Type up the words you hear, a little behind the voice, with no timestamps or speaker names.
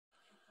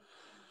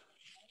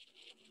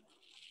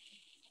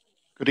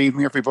Good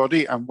evening,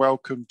 everybody, and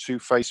welcome to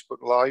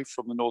Facebook Live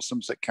from the North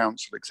Somerset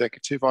Council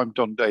Executive. I'm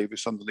Don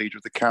Davies, I'm the leader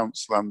of the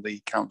council and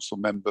the council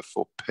member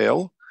for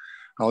Cllr.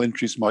 I'll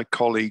introduce my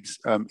colleagues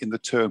in the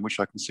turn, which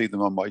I can see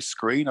them on my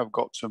screen. I've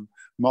got to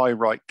my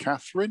right,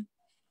 Catherine.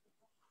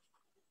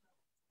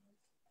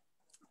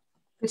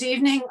 Good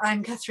evening,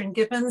 I'm Catherine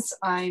Gibbons.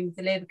 I'm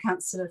the Labour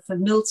Councillor for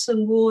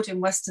Milton Ward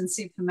in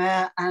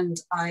Weston-super-Mare, and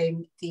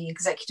I'm the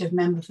Executive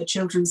Member for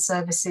Children's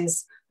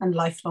Services and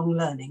Lifelong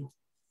Learning.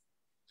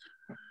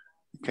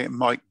 Okay,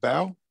 Mike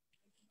Bell.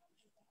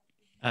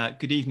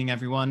 Good evening,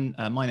 everyone.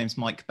 My name's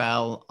Mike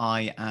Bell.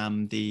 I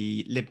am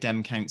the Lib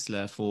Dem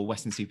Councillor for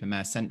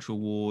Weston-super-Mare Central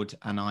Ward,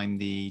 and I'm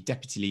the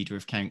Deputy Leader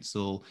of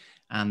Council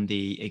and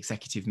the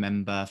Executive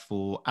Member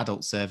for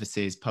Adult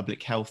Services,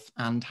 Public Health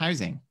and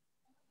Housing.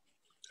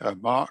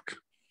 Mark.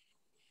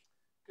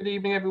 Good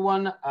evening,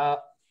 everyone.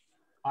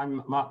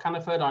 I'm Mark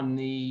Canniford. I'm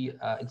the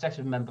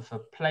Executive Member for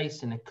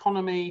Place and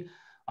Economy.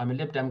 I'm a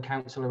Lib Dem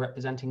Councillor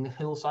representing the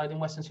Hillside in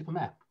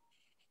Weston-super-Mare.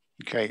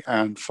 Okay,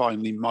 and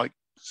finally, Mike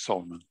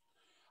Solomon.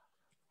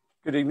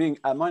 Good evening.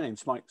 My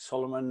name's Mike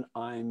Solomon.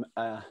 I'm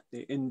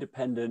the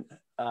independent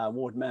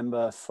ward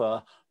member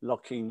for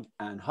Locking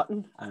and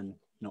Hutton, and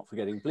not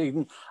forgetting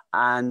Bleedon,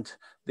 and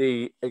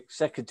the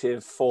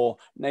executive for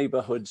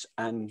Neighbourhoods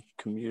and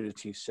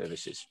Community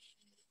Services.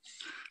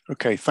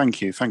 Okay,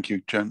 thank you. Thank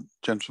you,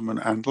 gentlemen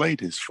and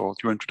ladies, for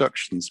your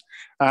introductions.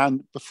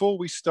 And before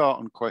we start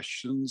on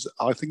questions,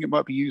 I think it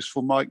might be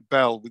useful, Mike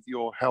Bell, with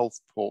your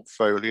health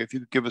portfolio, if you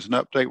could give us an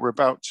update. We're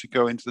about to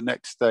go into the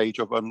next stage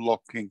of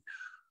unlocking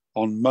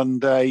on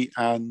Monday,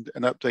 and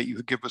an update you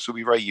could give us will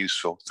be very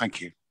useful. Thank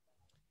you.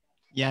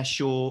 Yeah,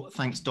 sure.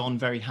 Thanks, Don.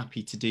 Very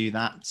happy to do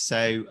that.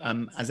 So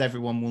as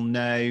everyone will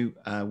know,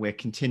 we're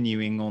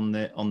continuing on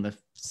the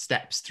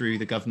steps through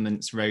the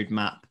government's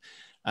roadmap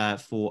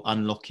for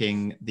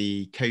unlocking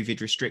the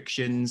COVID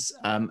restrictions,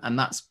 and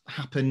that's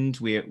happened.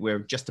 We're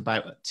just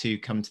about to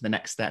come to the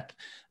next step,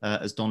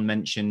 as Don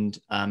mentioned,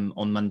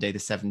 on Monday the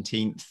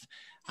 17th.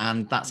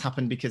 And that's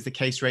happened because the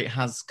case rate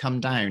has come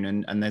down,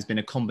 and there's been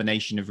a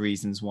combination of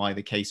reasons why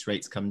the case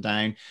rates come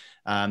down.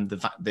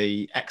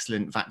 The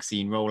excellent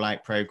vaccine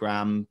rollout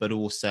programme, but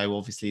also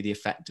obviously the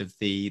effect of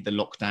the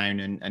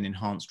lockdown and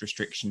enhanced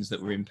restrictions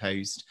that were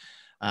imposed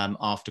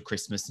after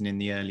Christmas and in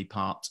the early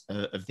part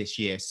of this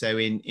year. So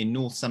in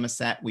North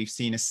Somerset, we've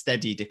seen a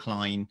steady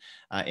decline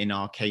in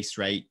our case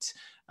rate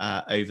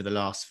over the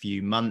last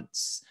few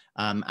months.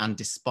 And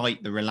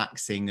despite the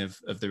relaxing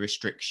of the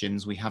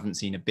restrictions, we haven't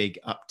seen a big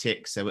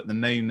uptick. So at the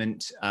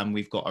moment,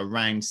 we've got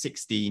around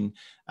 16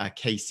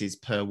 cases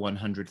per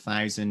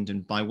 100,000.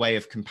 And by way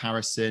of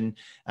comparison,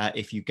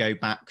 if you go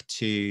back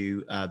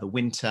to the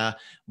winter,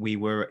 we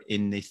were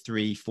in the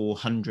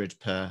 300-400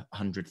 per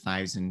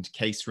 100,000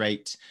 case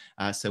rate.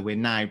 So we're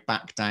now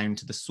back down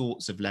to the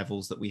sorts of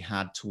levels that we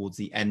had towards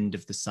the end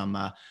of the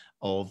summer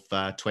of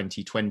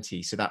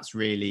 2020. So that's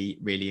really,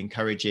 really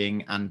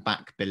encouraging, and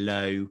back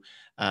below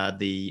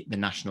the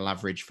national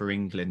average for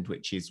England,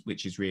 which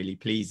is really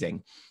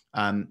pleasing.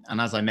 And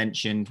as I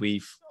mentioned,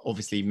 we've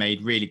obviously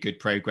made really good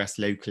progress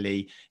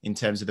locally in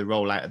terms of the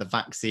rollout of the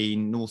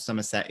vaccine. North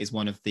Somerset is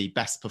one of the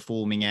best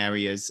performing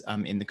areas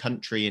in the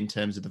country in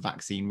terms of the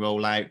vaccine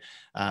rollout,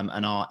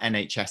 and our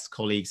NHS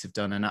colleagues have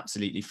done an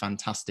absolutely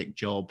fantastic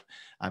job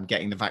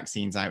getting the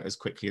vaccines out as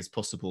quickly as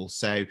possible.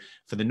 So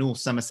for the North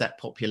Somerset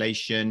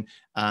population,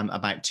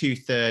 about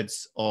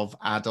 2/3 of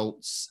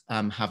adults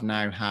have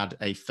now had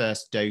a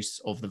first dose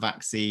of the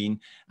vaccine,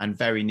 and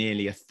very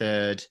nearly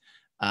 1/3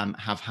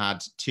 have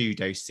had 2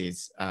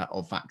 doses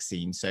of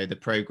vaccine. So the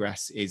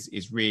progress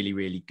is really,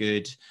 really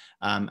good.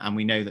 And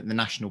we know that the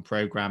national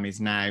programme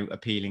is now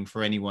appealing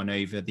for anyone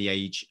over the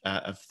age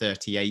of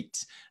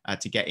 38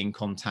 to get in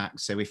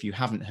contact. So if you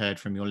haven't heard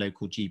from your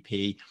local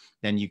GP,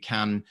 then you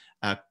can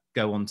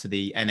go onto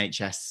the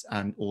NHS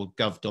or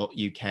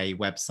gov.uk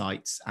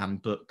websites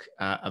and book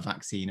a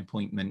vaccine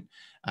appointment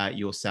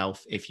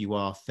yourself if you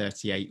are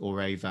 38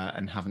 or over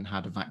and haven't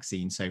had a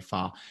vaccine so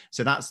far.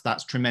 So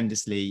that's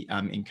tremendously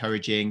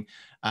encouraging.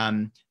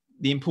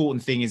 The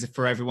important thing is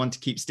for everyone to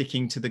keep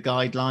sticking to the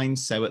guidelines.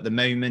 So at the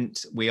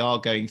moment, we are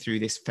going through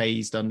this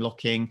phased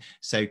unlocking.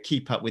 So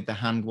keep up with the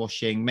hand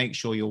washing, make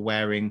sure you're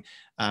wearing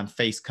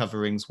face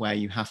coverings where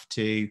you have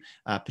to,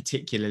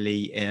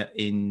 particularly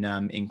in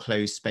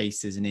enclosed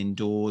spaces and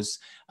indoors,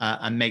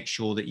 and make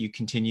sure that you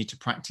continue to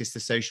practice the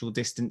social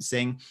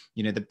distancing.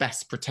 You know, the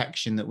best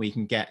protection that we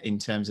can get in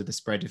terms of the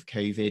spread of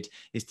COVID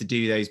is to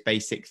do those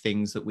basic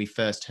things that we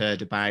first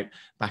heard about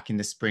back in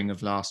the spring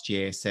of last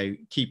year. So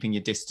keeping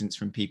your distance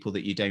from people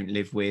that you don't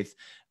live with,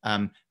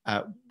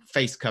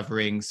 face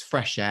coverings,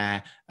 fresh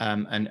air,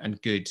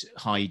 and good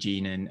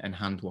hygiene and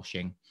hand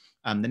washing.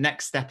 The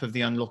next step of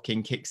the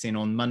unlocking kicks in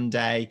on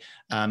Monday,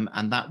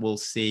 and that will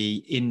see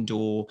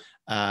indoor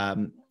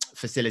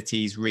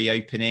facilities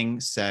reopening.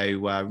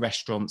 So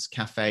restaurants,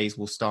 cafes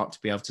will start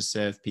to be able to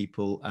serve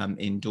people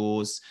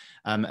indoors,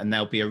 and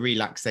there'll be a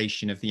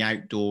relaxation of the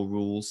outdoor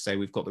rules. So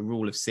we've got the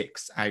rule of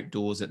 6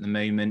 outdoors at the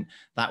moment.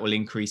 That will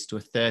increase to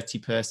a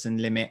 30-person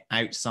limit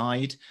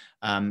outside,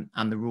 and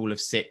the rule of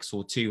 6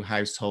 or 2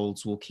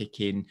 households will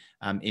kick in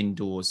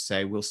indoors.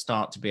 So we'll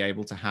start to be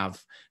able to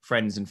have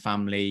friends and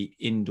family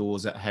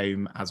indoors at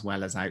home as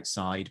well as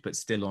outside, but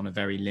still on a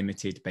very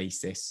limited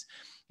basis.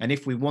 And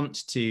if we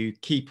want to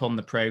keep on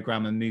the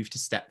programme and move to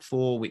step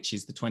 4, which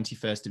is the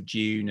 21st of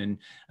June,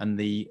 and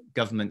the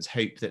government's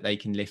hope that they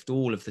can lift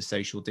all of the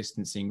social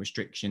distancing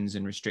restrictions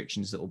and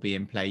restrictions that will be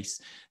in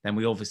place, then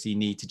we obviously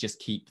need to just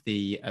keep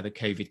the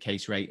COVID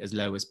case rate as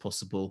low as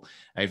possible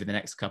over the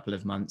next couple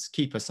of months,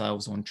 keep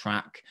ourselves on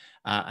track,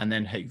 and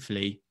then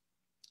hopefully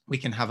we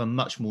can have a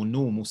much more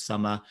normal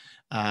summer,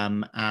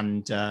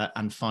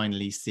 and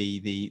finally see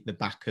the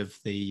back of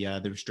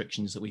the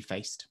restrictions that we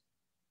faced.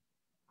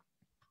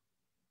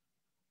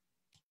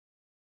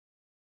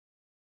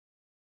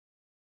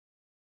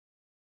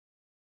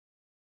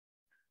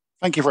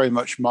 Thank you very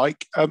much,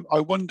 Mike.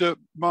 I wonder,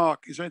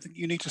 Mark, is there anything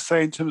you need to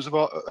say in terms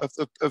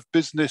of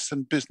business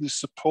and business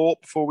support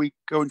before we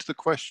go into the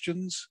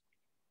questions?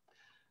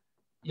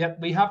 Yep,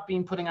 we have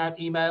been putting out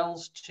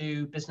emails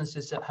to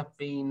businesses that have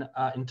been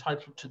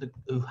entitled to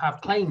who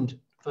have claimed,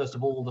 first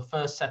of all, the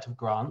first set of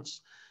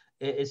grants.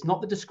 It's not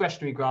the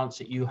discretionary grants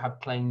that you have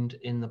claimed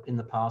in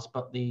the past,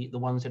 but the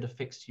ones that are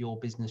fixed to your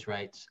business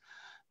rates.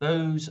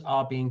 Those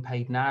are being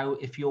paid now.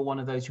 If you're one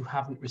of those who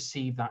haven't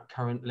received that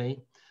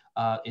currently,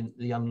 in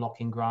the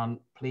unlocking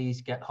grant,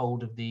 please get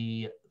hold of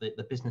the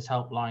business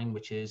helpline,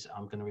 which is,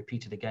 I'm going to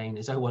repeat it again,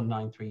 is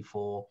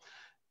 01934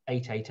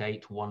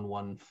 888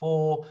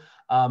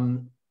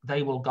 114.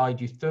 They will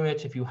guide you through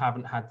it if you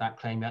haven't had that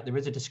claim yet. There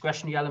is a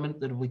discretionary element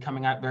that will be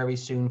coming out very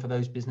soon for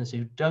those businesses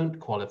who don't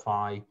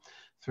qualify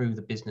through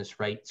the business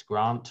rates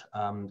grant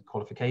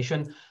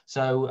qualification.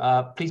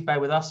 So please bear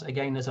with us.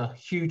 Again, there's a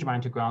huge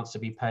amount of grants to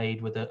be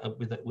paid with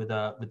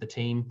the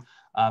team,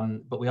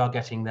 but we are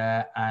getting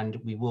there, and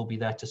we will be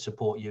there to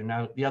support you.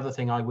 Now, the other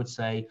thing I would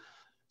say,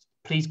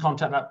 please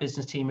contact that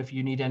business team if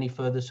you need any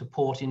further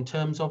support in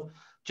terms of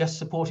just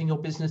supporting your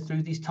business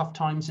through these tough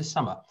times this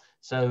summer.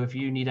 So if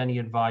you need any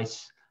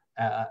advice,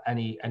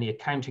 any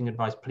accounting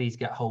advice, please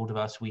get hold of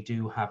us. We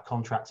do have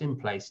contracts in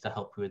place to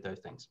help you with those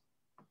things.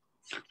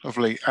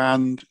 Lovely.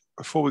 And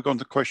before we go on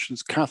to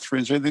questions,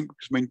 Catherine, is there anything,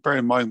 I mean, bear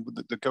in mind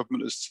that the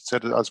government has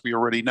said, as we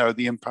already know,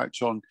 the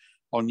impact on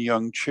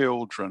young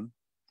children.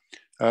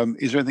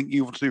 Is there anything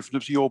you want to do from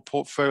your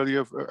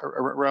portfolio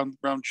around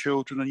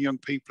children and young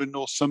people in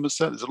North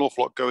Somerset? There's an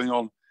awful lot going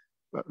on,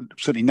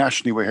 certainly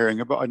nationally we're hearing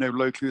about. I know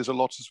locally there's a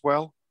lot as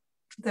well.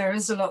 There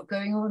is a lot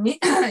going on,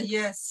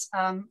 yes.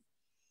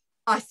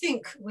 I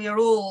think we are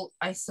all,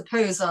 I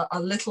suppose, a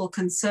little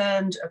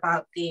concerned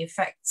about the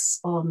effects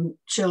on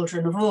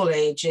children of all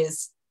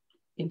ages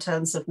in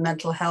terms of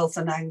mental health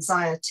and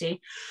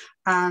anxiety.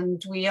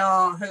 And we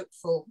are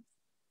hopeful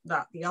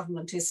that the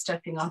government is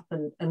stepping up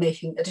and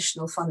making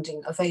additional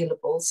funding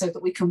available so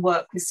that we can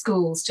work with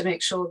schools to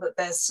make sure that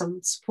there's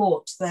some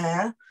support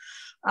there.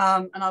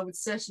 And I would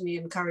certainly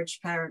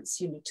encourage parents,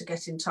 to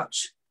get in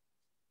touch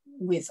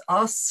with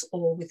us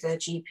or with their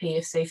GP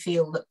if they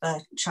feel that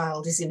their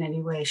child is in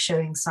any way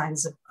showing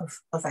signs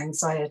of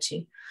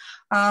anxiety.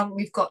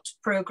 We've got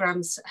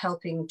programs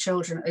helping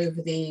children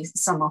over the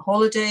summer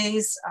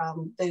holidays.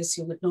 Those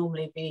who would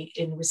normally be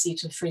in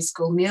receipt of free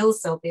school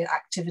meals, there'll be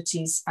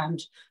activities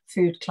and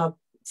food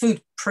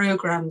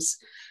programs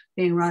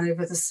being run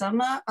over the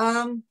summer.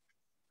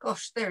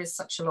 Gosh, there is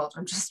such a lot.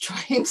 I'm just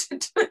trying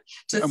to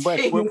and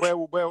think. Where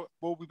will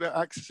we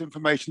access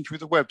information through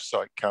the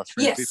website,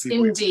 Catherine? Yes,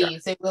 indeed.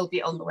 They will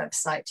be on the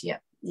website.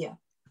 Yeah.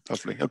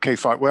 Lovely. Okay,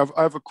 fine. Well,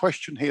 I have a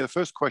question here. The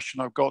first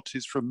question I've got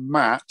is from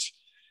Matt,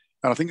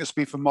 and I think it's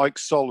be for Mike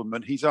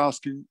Solomon. He's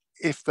asking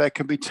if there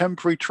can be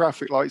temporary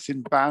traffic lights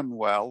in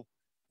Banwell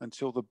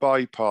until the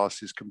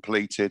bypass is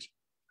completed.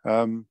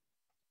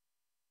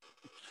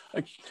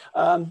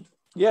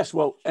 Yes,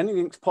 well,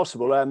 anything's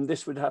possible.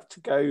 This would have to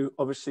go,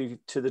 obviously,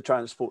 to the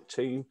transport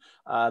team.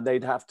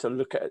 They'd have to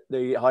look at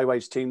the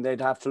highways team. They'd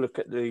have to look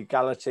at the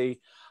legality,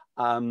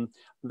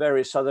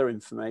 various other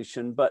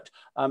information. But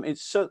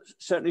it's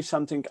certainly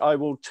something I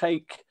will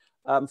take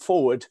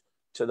forward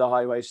to the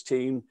highways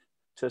team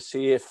to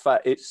see if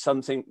it's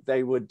something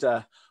they would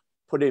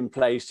put in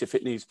place if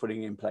it needs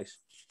putting in place.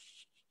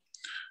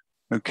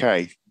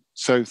 Okay.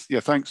 So,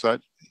 yeah, thanks for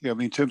that. I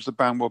mean, in terms of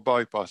the Banwell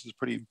bypass, it's a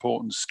pretty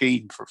important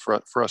scheme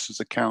for us as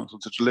a council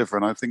to deliver,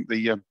 and I think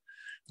the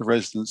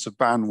residents of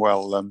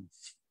Banwell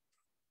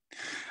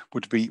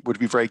would be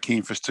very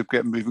keen for us to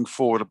get moving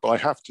forward. But I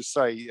have to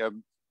say,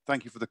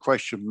 thank you for the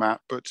question,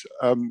 Matt. But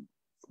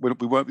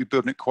we won't be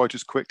building it quite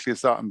as quickly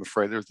as that, I'm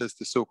afraid. There's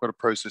still quite a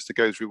process to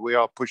go through. We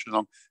are pushing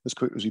along as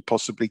quick as we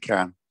possibly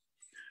can.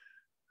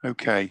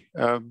 Okay.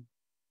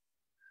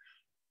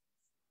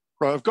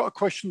 Right, I've got a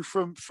question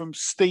from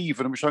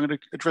Stephen, which I'm going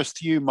to address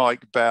to you,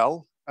 Mike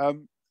Bell.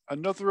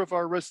 another of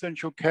our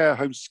residential care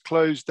homes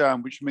closed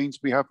down, which means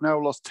we have now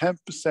lost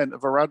 10%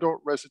 of our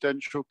adult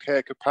residential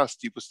care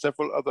capacity, with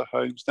several other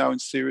homes now in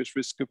serious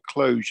risk of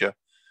closure.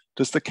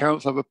 Does the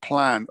council have a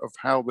plan of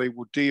how they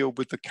will deal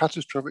with the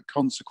catastrophic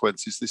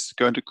consequences this is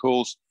going to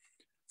cause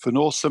for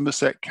North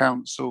Somerset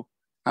Council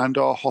and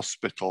our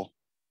hospital?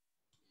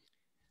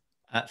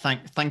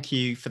 Thank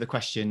you for the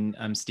question,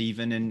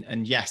 Stephen.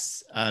 And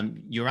yes,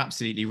 you're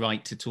absolutely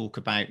right to talk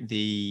about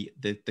the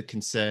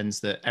concerns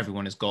that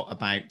everyone has got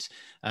about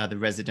the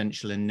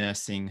residential and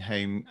nursing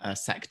home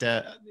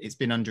sector. It's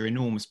been under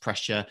enormous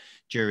pressure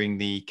during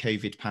the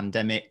COVID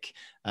pandemic,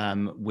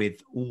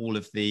 with all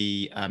of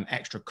the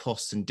extra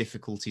costs and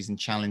difficulties and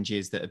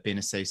challenges that have been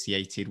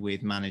associated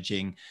with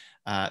managing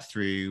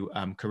through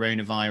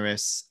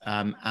coronavirus.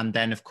 And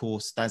then, of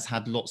course, that's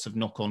had lots of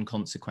knock-on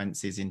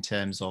consequences in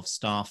terms of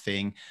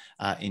staffing,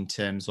 in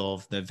terms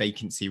of the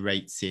vacancy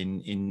rates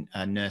in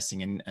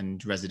nursing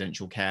and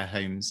residential care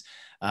homes,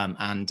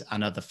 and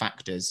other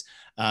factors.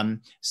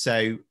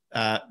 So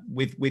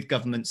with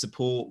government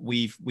support,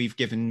 we've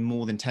given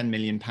more than £10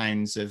 million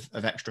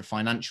of extra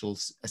financial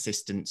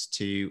assistance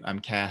to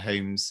care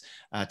homes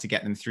to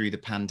get them through the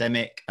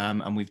pandemic,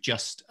 and we've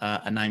just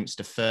announced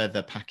a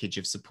further package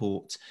of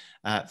support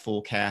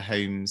for care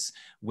homes,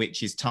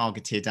 which is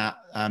targeted at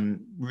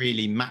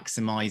really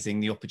maximising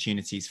the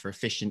opportunities for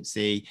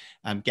efficiency,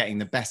 getting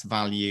the best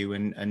value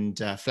and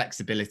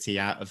flexibility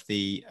out of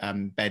the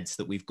beds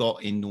that we've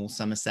got in North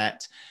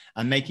Somerset,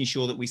 and making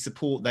sure that we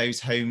support those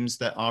homes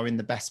that are in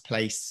the best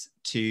place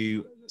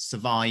to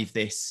survive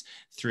this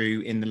through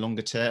in the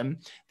longer term.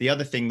 The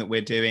other thing that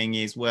we're doing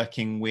is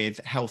working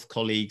with health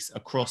colleagues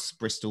across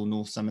Bristol,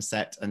 North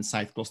Somerset and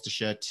South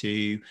Gloucestershire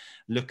to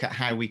look at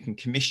how we can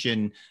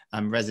commission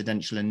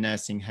residential and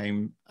nursing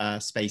home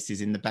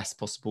spaces in the best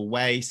possible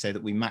way, so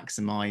that we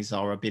maximise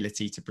our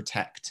ability to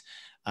protect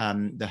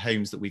the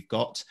homes that we've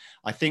got.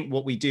 I think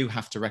what we do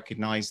have to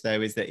recognise,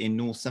 though, is that in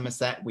North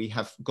Somerset we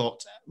have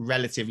got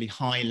relatively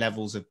high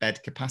levels of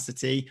bed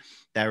capacity.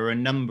 There are a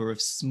number of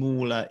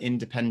smaller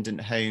independent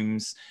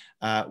homes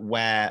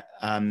where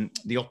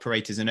the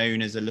operators and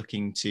owners are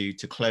looking to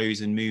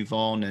close and move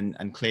on,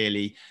 and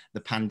clearly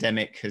the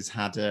pandemic has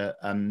had a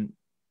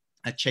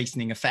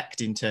chastening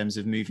effect in terms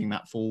of moving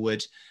that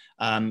forward.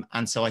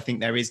 And so I think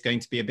there is going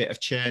to be a bit of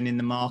churn in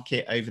the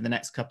market over the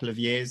next couple of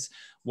years.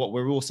 What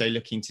we're also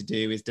looking to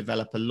do is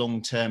develop a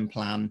long-term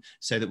plan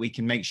so that we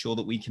can make sure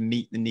that we can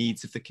meet the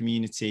needs of the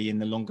community in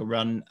the longer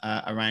run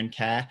around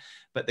care.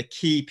 But the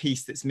key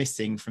piece that's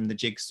missing from the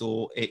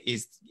jigsaw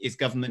is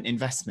government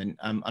investment.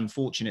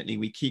 Unfortunately,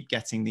 we keep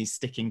getting these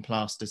sticking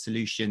plaster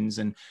solutions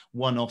and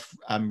one-off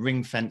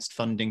ring-fenced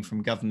funding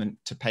from government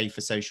to pay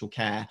for social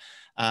care.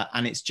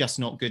 And it's just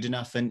not good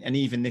enough. And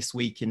even this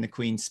week in the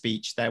Queen's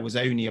speech, there was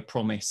only a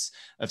promise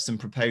of some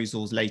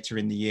proposals later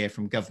in the year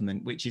from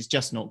government, which is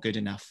just not good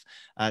enough.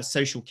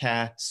 Social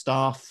care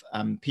staff,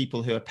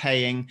 people who are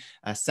paying,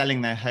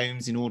 selling their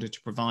homes in order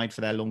to provide for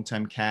their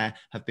long-term care,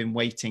 have been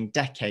waiting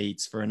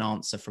decades for an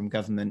answer from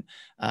government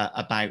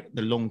about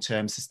the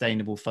long-term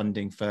sustainable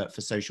funding for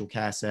social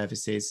care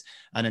services.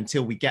 And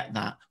until we get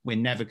that, we're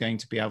never going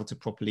to be able to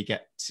properly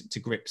get to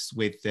grips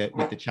with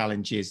the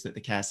challenges that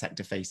the care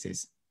sector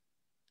faces.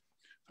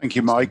 Thank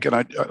you, Mike. And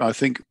I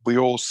think we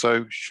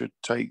also should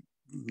take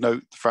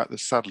note the fact that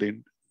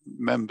sadly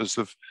members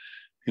of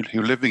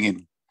who are living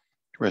in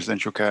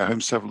residential care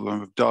homes, several of them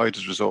have died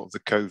as a result of the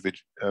COVID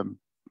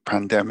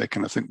pandemic.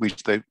 And I think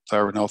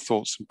they're in our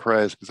thoughts and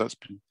prayers, because that's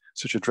been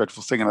such a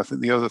dreadful thing. And I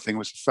think the other thing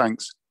was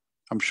thanks,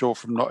 I'm sure,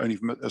 from not only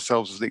from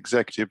ourselves as the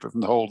executive, but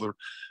from the whole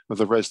of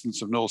the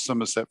residents of North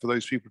Somerset, for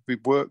those people who've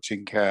worked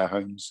in care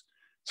homes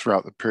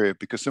throughout the period,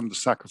 because some of the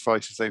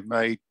sacrifices they've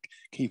made,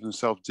 keeping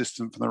themselves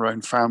distant from their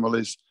own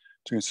families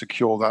to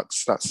secure that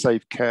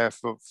safe care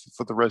for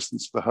the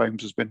residents of the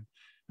homes has been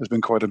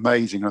quite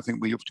amazing. I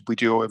think we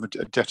do owe them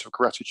a debt of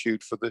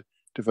gratitude for the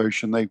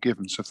devotion they've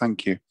given. So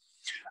thank you.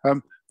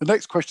 The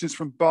next question is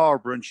from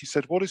Barbara, and she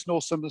said, what is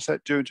North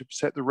Somerset doing to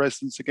protect the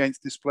residents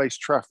against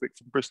displaced traffic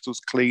from Bristol's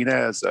clean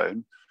air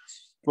zone?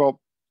 Well,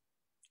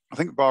 I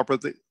think, Barbara,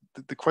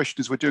 the question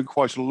is we're doing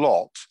quite a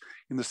lot,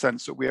 in the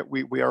sense that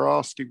we are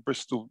asking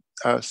Bristol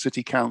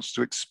City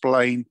Council to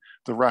explain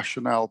the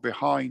rationale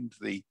behind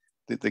the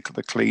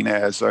clean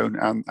air zone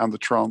and the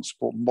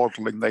transport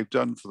modelling they've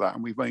done for that.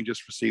 And we've only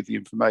just received the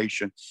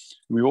information.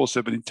 And we've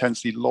also been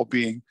intensely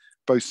lobbying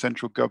both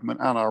central government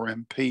and our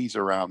MPs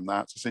around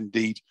that, as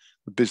indeed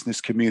the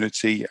business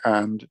community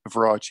and a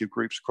variety of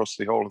groups across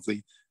the whole of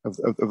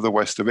the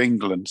west of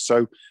England.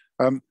 So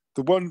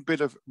the one bit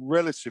of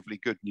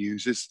relatively good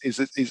news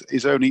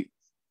is only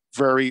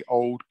very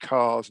old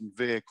cars and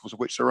vehicles, of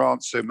which there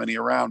aren't so many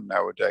around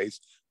nowadays,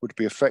 would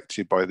be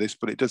affected by this,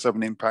 but it does have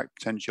an impact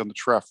potentially on the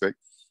traffic.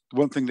 The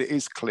one thing that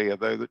is clear,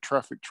 though, that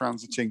traffic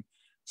transiting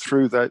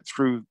through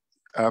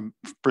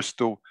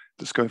Bristol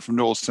that's going from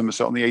North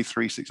Somerset on the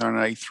A369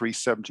 and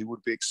A370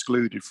 would be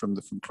excluded from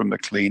the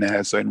clean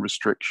air zone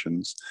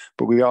restrictions.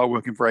 But we are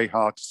working very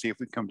hard to see if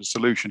we can come to a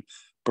solution.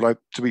 But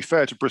to be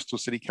fair to Bristol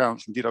City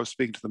Council, indeed, I was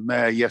speaking to the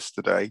mayor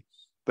yesterday,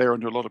 they're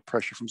under a lot of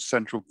pressure from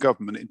central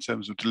government in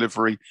terms of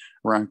delivery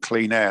around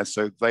clean air.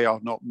 So they are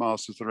not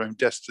masters of their own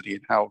destiny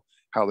in how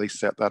they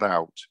set that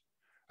out.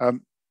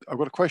 I've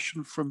got a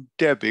question from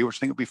Debbie, which I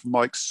think will be from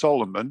Mike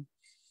Solomon.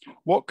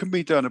 What can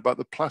be done about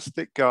the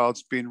plastic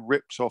guards being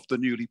ripped off the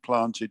newly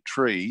planted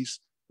trees?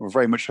 We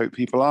very much hope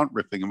people aren't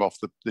ripping them off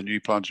the new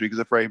planted trees because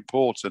they're very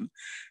important.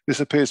 This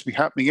appears to be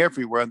happening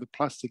everywhere and the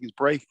plastic is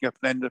breaking up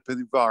and ending up in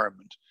the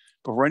environment.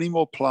 But for any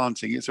more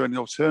planting, is there any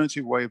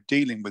alternative way of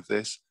dealing with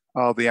this?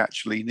 Are they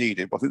actually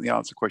needed? Well, I think the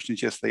answer to the question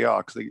is yes, they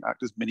are, because they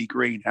act as mini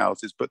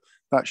greenhouses, but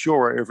that's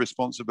your area of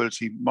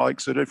responsibility, Mike.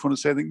 So I don't want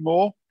to say anything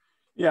more.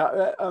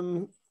 Yeah,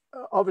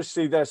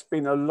 obviously there's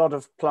been a lot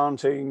of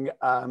planting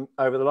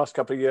over the last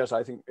couple of years.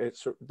 I think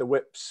it's the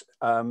whips,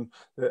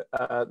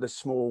 the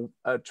small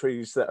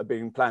trees that are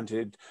being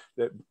planted,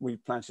 that we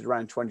planted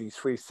around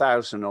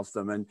 23,000 of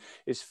them. And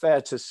it's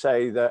fair to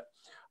say that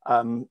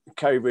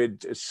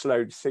COVID has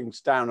slowed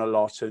things down a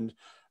lot, and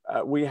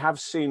we have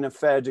seen a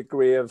fair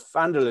degree of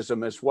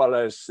vandalism as well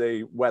as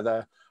the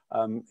weather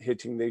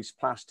hitting these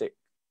plastic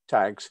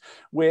tags.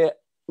 We're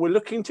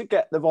looking to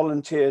get the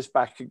volunteers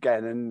back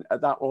again, and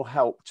that will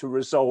help to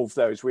resolve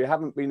those. We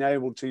haven't been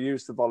able to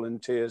use the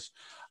volunteers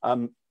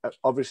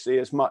obviously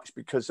as much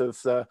because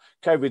of the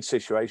COVID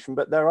situation,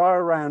 but there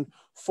are around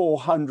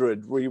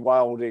 400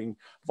 rewilding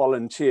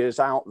volunteers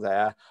out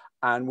there,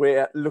 and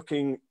we're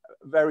looking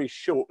very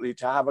shortly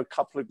to have a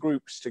couple of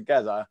groups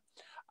together,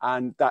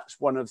 and that's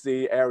one of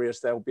the areas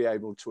they'll be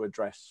able to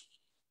address.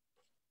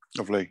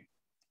 Lovely.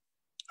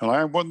 And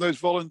I am one of those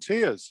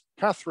volunteers.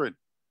 Catherine.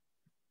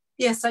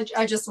 Yes,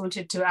 I just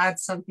wanted to add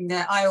something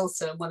there. I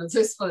also am one of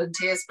those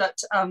volunteers, but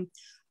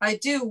I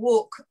do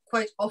walk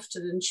quite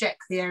often and check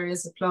the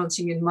areas of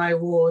planting in my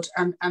ward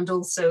and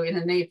also in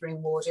a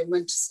neighbouring ward in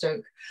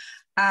Winterstoke.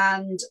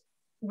 And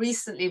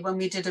recently, when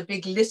we did a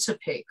big litter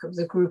pick of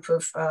the group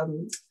of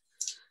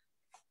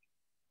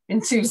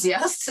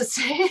enthusiasts, to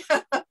say,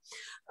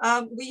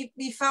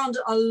 we found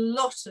a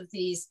lot of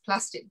these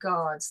plastic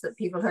guards that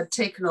people had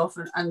taken off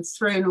and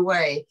thrown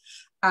away.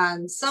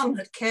 And some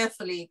had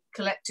carefully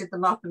collected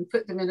them up and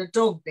put them in a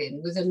dog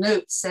bin with a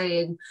note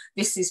saying,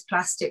 "This is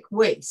plastic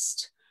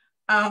waste."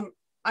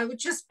 I would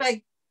just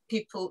beg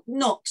people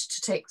not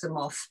to take them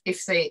off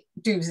if they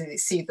do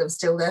see them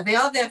still there. They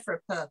are there for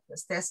a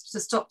purpose. They're to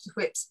stop the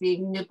whips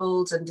being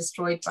nibbled and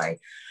destroyed by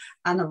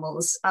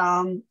animals.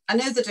 I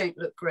know they don't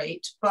look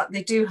great, but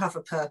they do have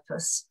a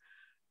purpose.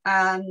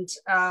 And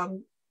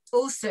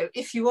also,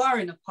 if you are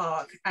in a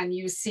park and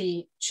you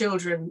see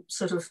children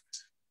sort of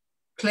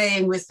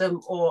playing with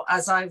them, or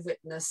as I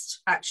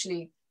witnessed,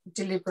 actually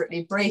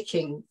deliberately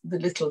breaking the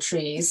little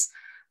trees,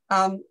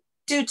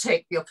 do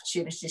take the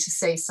opportunity to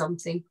say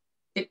something.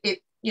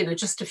 You know,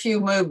 just a few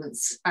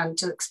moments, and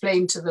to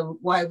explain to them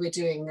why we're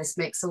doing this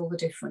makes all the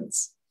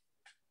difference.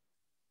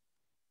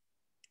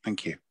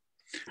 Thank you.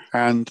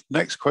 And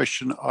next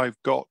question I've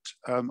got,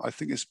 I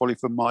think it's probably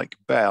for Mike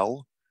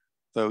Bell,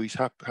 though he's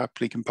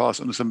happily can pass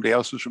it on to somebody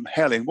else, was from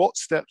Helen. What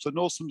steps are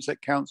North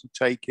Somerset Council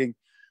taking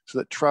so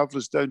that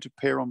travellers don't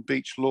appear on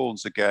beach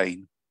lawns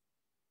again?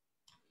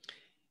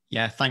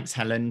 Yeah, thanks,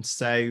 Helen.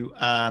 So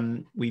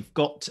we've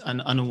got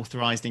an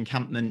unauthorised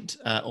encampment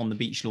on the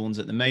beach lawns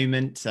at the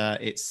moment.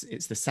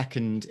 It's the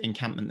second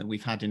encampment that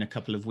we've had in a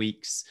couple of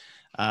weeks.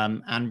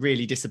 And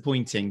really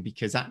disappointing,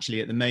 because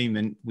actually at the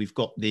moment we've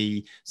got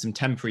some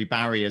temporary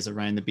barriers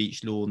around the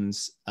beach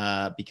lawns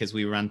because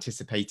we were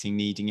anticipating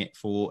needing it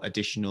for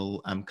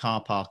additional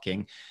car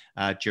parking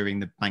during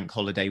the bank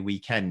holiday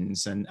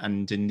weekends,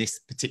 and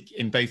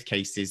in both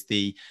cases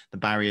the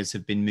barriers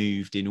have been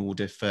moved in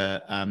order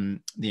for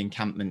the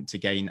encampment to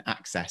gain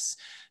access.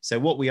 So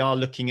what we are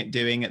looking at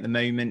doing at the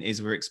moment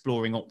is we're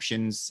exploring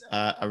options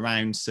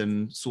around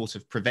some sort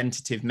of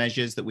preventative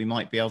measures that we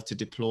might be able to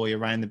deploy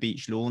around the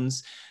beach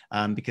lawns,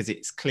 because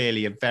it's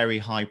clearly a very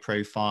high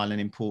profile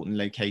and important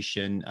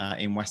location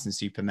in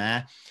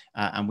Weston-super-Mare,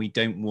 and we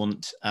don't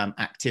want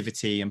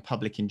activity and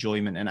public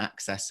enjoyment and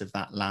access of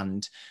that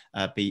land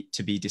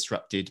to be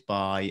disrupted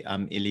by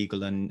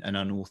illegal and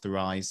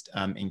unauthorised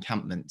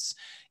encampments.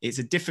 It's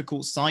a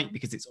difficult site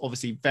because it's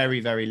obviously very,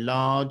 very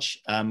large.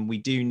 We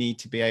do need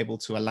to be able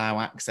to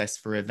allow access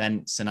for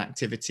events and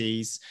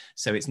activities.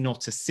 So it's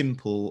not a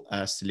simple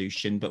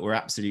solution, but we're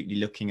absolutely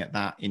looking at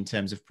that in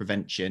terms of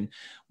prevention.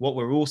 What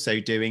we're also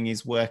doing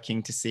is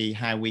working to see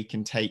how we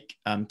can take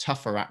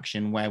tougher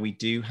action where we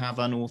do have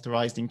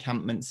unauthorised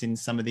encampments in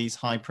some of these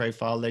high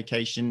profile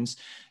locations,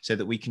 so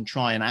that we can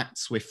try and act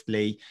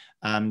swiftly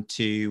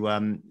to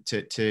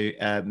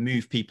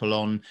move people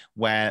on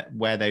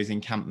where those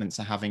encampments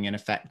are having an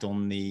effect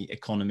on the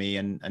economy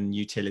and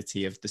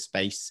utility of the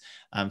space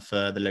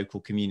for the local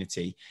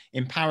community.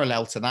 In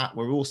parallel to that,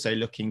 we're also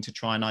looking to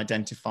try and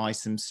identify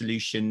some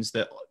solutions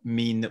that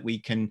mean that we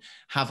can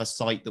have a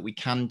site that we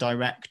can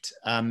direct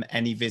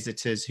any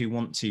visitors who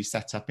want to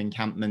set up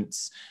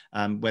encampments,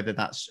 whether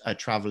that's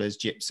travellers,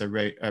 gyps, or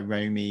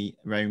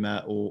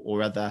Roma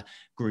or other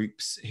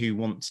groups who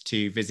want want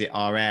to visit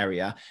our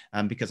area,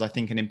 because I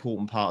think an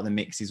important part of the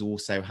mix is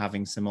also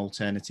having some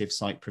alternative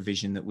site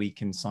provision that we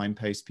can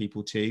signpost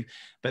people to.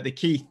 But the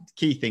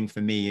key thing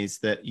for me is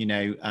that, you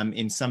know,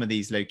 in some of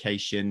these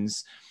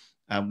locations,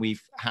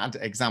 we've had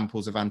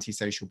examples of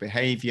antisocial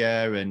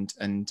behaviour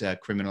and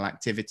criminal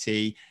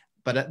activity.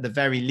 But at the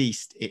very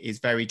least, it is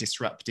very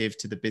disruptive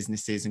to the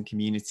businesses and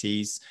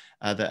communities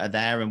that are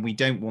there. And we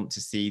don't want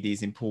to see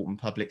these important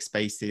public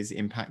spaces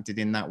impacted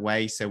in that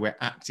way. So we're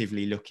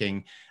actively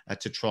looking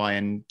to try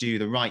and do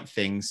the right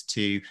things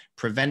to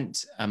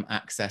prevent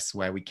access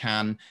where we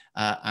can,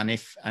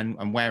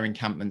 and where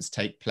encampments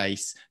take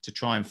place, to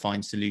try and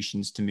find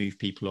solutions to move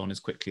people on as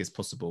quickly as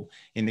possible.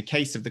 In the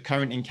case of the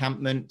current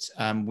encampment,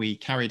 we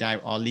carried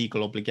out our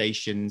legal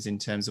obligations in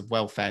terms of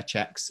welfare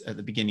checks at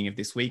the beginning of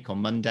this week on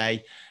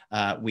Monday.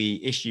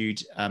 We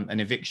issued an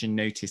eviction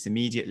notice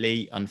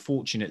immediately.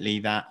 Unfortunately,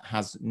 that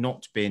has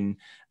not been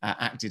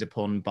acted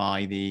upon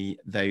by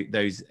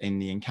those in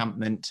the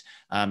encampment,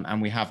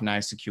 and we have now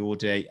secured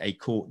a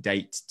court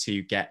date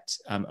to get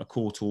a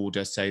court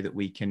order so that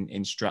we can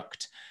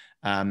instruct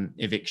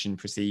eviction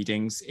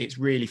proceedings. It's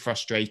really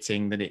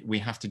frustrating that we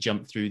have to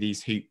jump through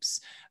these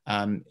hoops,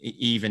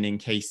 even in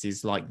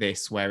cases like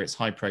this where it's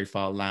high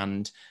profile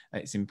land,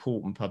 it's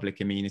important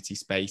public amenity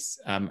space,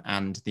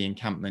 and the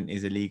encampment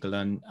is illegal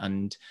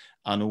and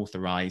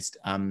unauthorised.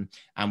 And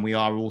we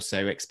are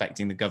also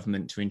expecting the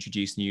government to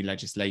introduce new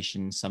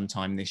legislation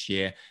sometime this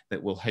year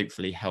that will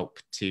hopefully help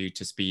to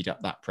speed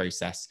up that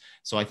process.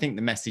 So I think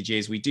the message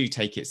is we do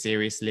take it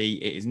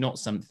seriously. It is not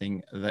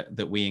something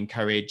that we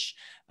encourage.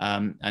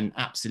 And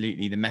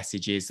absolutely the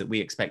message is that we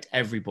expect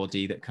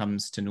everybody that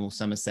comes to North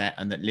Somerset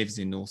and that lives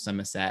in North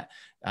Somerset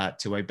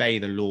to obey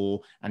the law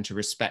and to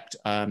respect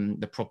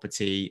the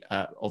property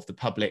of the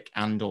public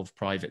and of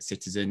private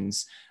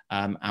citizens.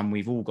 And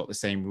we've all got the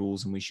same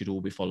rules and we should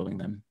all be following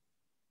them.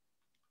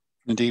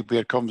 Indeed, we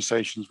had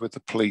conversations with the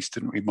police,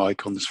 didn't we,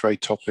 Mike, on this very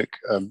topic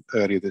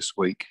earlier this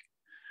week.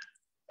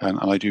 And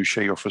I do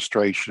share your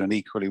frustration, and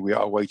equally we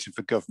are waiting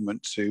for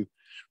government to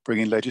bring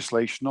in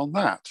legislation on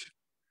that.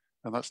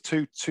 And that's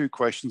two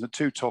questions and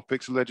two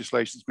topics. The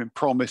legislation has been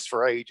promised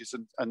for ages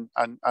and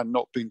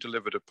not been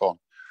delivered upon.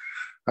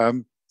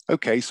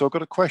 Okay, so I've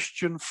got a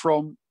question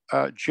from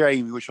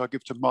Jamie, which I'll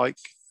give to Mike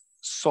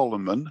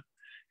Solomon.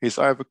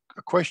 I have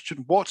a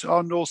question. What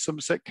are North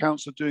Somerset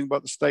Council doing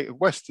about the state of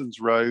Weston's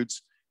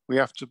roads? We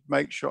have to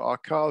make sure our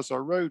cars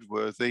are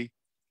roadworthy.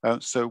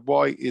 So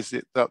why is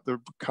it that the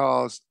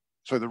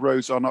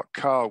roads are not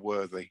car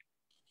worthy?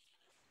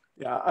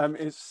 Yeah,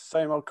 it's the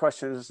same old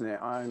question, isn't it?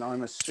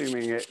 I'm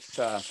assuming it's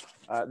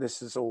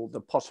this is all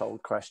the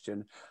pothole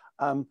question.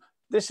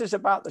 This is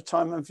about the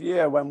time of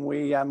year when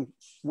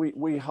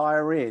we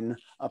hire in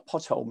a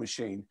pothole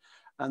machine,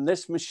 and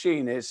this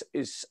machine is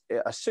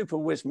a super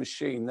whiz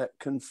machine that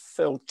can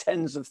fill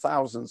tens of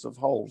thousands of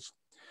holes.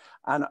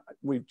 And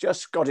we've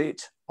just got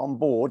it on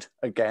board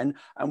again,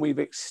 and we've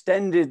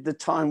extended the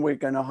time we're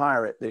going to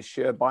hire it this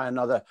year by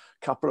another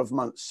couple of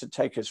months to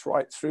take us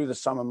right through the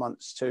summer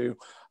months to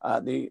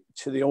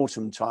the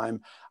autumn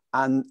time.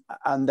 And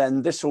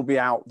then this will be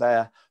out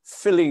there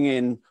filling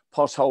in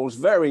potholes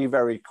very,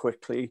 very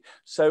quickly.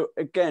 So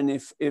again,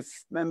 if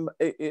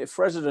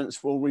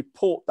residents will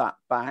report that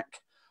back,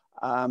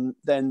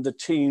 then the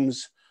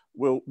teams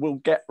will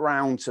get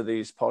round to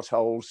these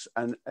potholes,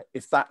 and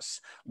if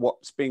that's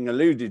what's being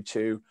alluded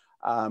to,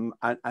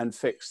 and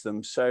fix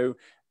them. So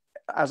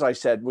as I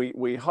said,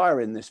 we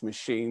hire in this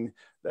machine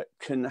that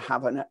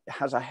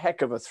has a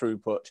heck of a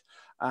throughput,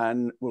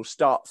 and will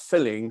start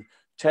filling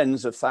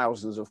tens of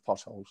thousands of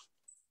potholes.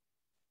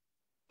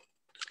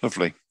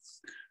 Lovely.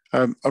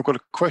 I've got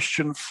a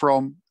question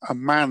from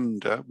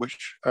Amanda,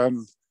 which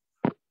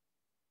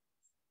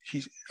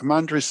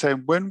Amanda is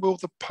saying, when will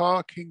the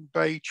parking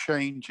bay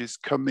changes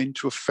come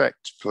into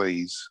effect,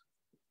 please?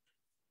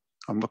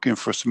 I'm looking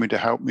for somebody to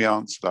help me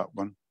answer that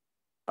one.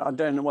 I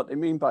don't know what they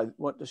mean by,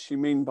 what does she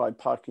mean by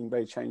parking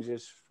bay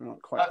changes? I'm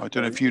not quite. I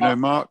don't know if you know,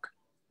 Mark.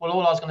 Well,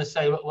 all I was going to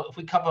say, if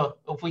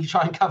we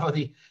try and cover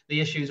the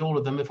issues, all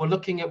of them, if we're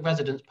looking at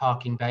residence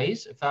parking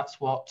bays, if that's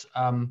what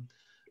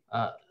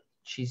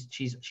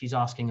she's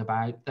asking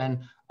about,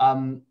 then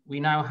we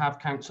now have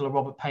Councillor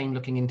Robert Payne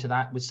looking into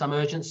that with some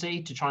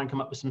urgency to try and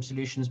come up with some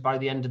solutions by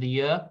the end of the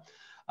year.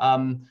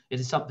 It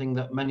is something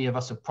that many of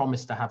us have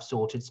promised to have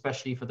sorted,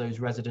 especially for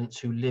those residents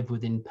who live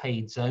within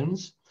paid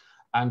zones,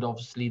 and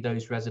obviously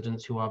those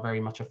residents who are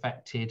very much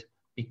affected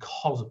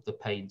because of the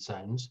paid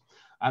zones.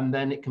 And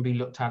then it can be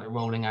looked at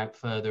rolling out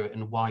further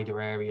in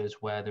wider areas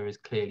where there is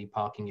clearly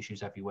parking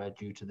issues everywhere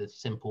due to the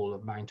simple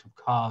amount of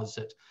cars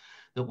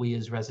that we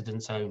as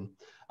residents own.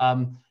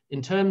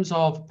 In terms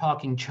of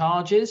parking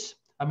charges,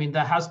 I mean,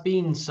 there has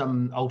been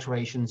some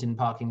alterations in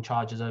parking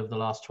charges over the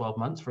last 12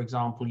 months. For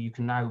example, you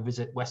can now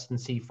visit Weston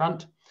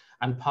Seafront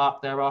and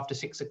park there after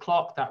 6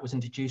 o'clock. That was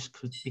introduced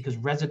because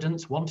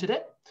residents wanted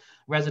it.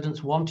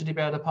 Residents wanted to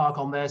be able to park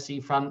on their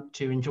seafront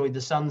to enjoy the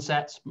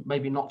sunsets,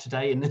 maybe not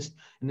today in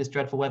this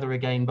dreadful weather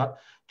again, but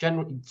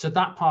generally, so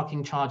that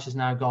parking charge is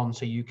now gone,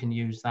 so you can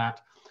use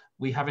that.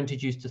 We have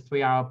introduced a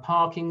 3-hour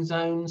parking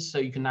zones, so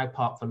you can now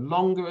park for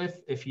longer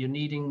if you're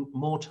needing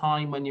more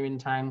time when you're in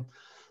town.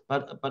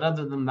 But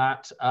other than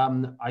that,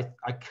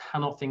 I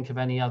cannot think of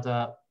any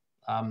other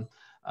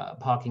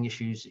parking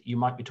issues you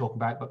might be talking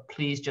about. But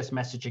please just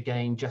message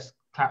again. Just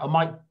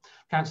Mike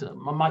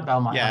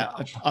Bell might. Yeah,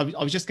 I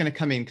was just going to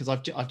come in because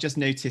I've just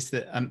noticed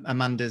that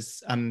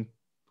Amanda's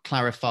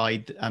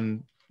clarified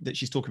that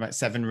she's talking about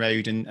Severn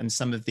Road and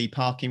some of the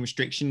parking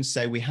restrictions.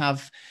 So we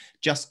have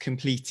just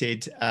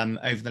completed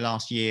over the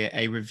last year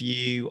a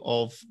review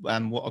of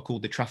what are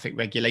called the traffic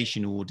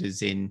regulation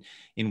orders in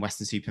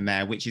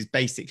Weston-super-Mare, which is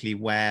basically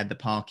where the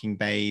parking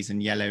bays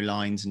and yellow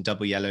lines and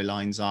double yellow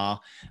lines are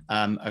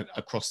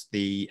across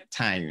the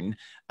town.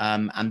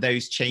 And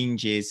those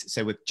changes,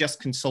 so we're just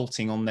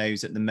consulting on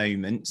those at the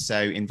moment, so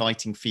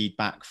inviting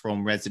feedback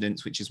from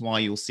residents, which is why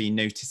you'll see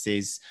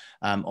notices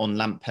on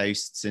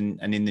lampposts and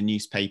in the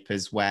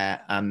newspapers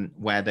where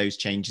those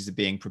changes are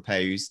being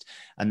proposed.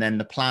 And then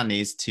the plan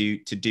is to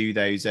do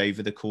those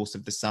over the course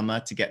of the summer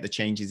to get the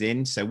changes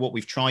in. So what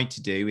we've tried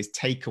to do is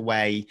take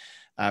away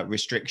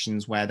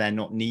restrictions where they're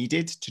not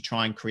needed to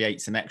try and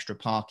create some extra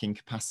parking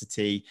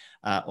capacity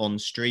on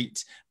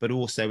street, but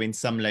also in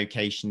some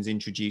locations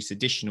introduce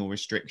additional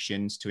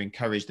restrictions to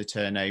encourage the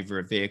turnover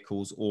of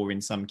vehicles, or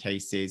in some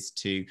cases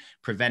to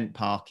prevent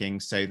parking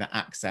so that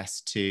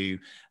access to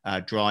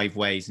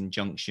driveways and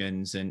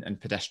junctions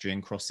and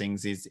pedestrian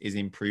crossings is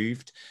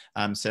improved.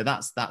 So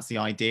that's the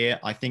idea.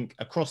 I think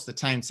across the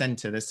town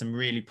centre there's some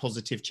really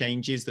positive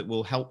changes that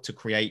will help to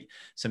create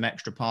some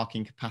extra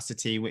parking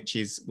capacity, which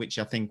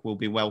I think will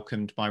be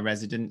welcomed by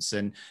residents.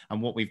 And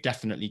what we've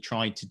definitely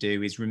tried to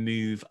do is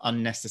remove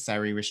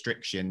unnecessary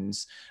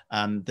restrictions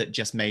that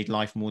just made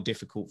life more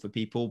difficult for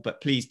people.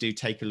 But please do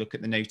take a look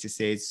at the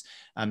notices.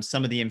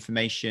 Some of the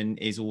information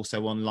is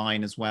also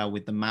online as well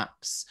with the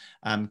maps.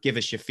 Give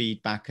us your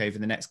feedback over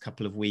the next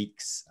couple of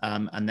weeks,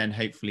 and then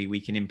hopefully we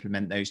can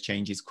implement those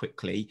changes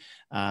quickly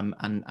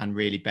and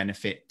really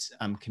benefit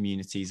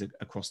communities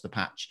across the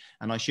patch.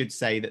 And I should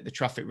say that the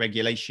traffic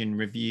regulation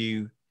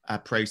review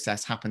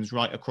process happens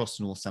right across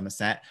North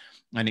Somerset,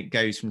 and it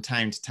goes from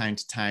town to town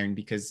to town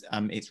because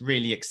it's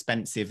really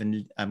expensive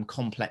and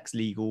complex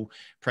legal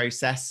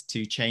process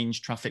to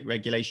change traffic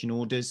regulation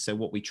orders. So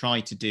what we try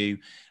to do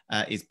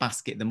is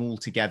basket them all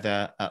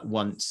together at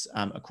once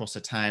across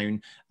a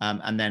town,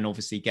 and then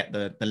obviously get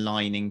the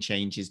lining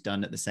changes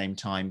done at the same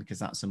time, because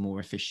that's a more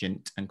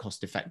efficient and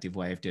cost-effective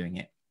way of doing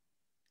it.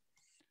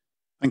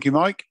 Thank you,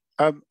 Mike.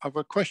 I have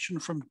a question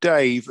from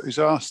Dave, who's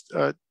asked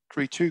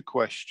two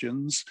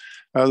questions.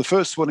 The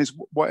first one is,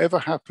 whatever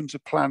happened to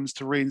plans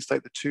to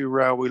reinstate the 2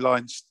 railway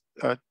lines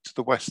to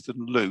the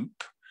Western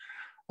Loop?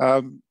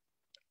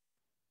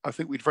 I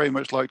think we'd very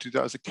much like to do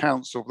that as a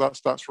council.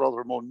 That's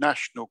rather a more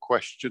national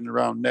question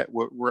around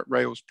Network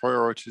Rail's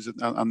priorities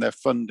and their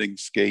funding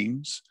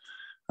schemes.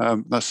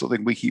 That's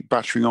something we keep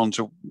battering on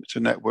to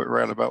Network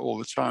Rail about all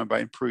the time, about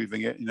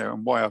improving it,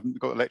 and why I haven't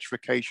got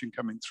electrification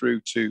coming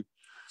through to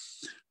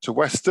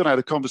Weston. I had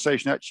a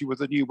conversation actually with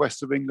the new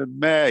West of England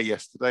mayor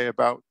yesterday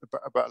about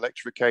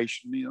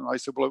electrification. I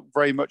said, well,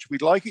 very much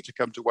we'd like it to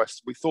come to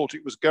Weston. We thought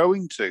it was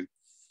going to.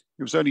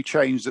 It was only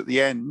changed at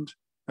the end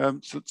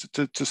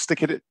to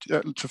stick it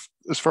to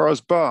as far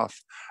as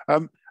Bath.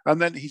 And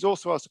then he's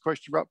also asked a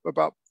question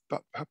about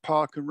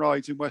park and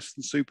rides in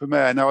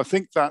Weston-super-Mare. Now, I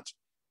think that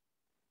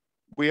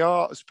we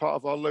are, as part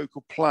of our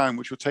local plan,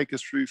 which will take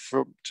us through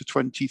to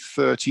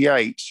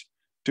 2038,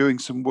 doing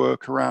some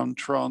work around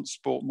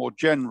transport more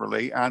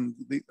generally, and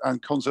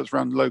concepts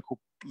around local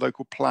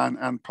plan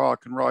and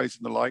park and rides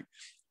and the like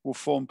will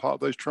form part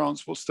of those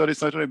transport studies.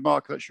 So I don't know,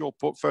 Mark, that's your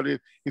portfolio,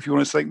 if you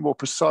want to say more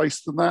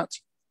precise than that.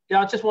 Yeah,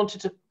 I just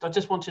wanted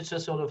to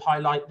sort of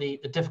highlight the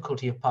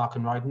difficulty of park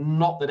and ride.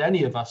 Not that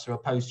any of us are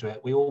opposed to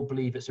it. We all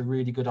believe it's a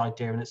really good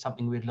idea and it's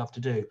something we'd love to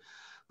do.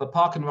 But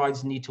park and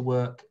rides need to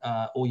work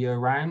all year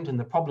round. And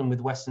the problem with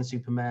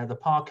Weston-super-Mare, the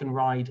park and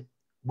ride,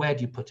 where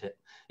do you put it?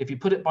 If you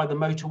put it by the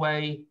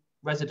motorway,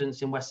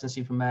 residents in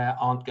Weston-super-Mare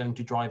aren't going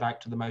to drive out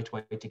to the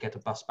motorway to get a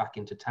bus back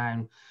into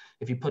town.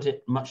 If you put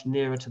it much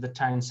nearer to the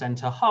town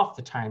centre, half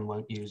the town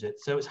won't use it.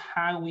 So it's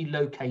how we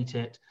locate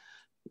it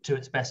to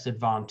its best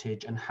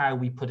advantage and how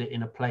we put it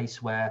in a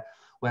place where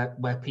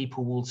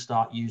people will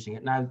start using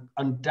it. Now,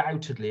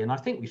 undoubtedly, and I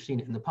think we've seen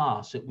it in the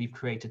past, that we've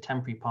created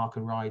temporary park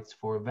and rides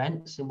for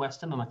events in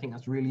Weston, and I think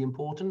that's really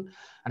important.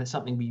 And it's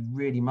something we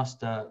really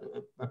must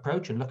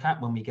approach and look at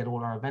when we get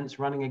all our events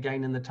running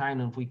again in the town,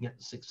 and if we can get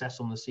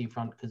success on the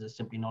seafront, because there's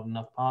simply not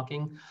enough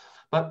parking.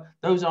 But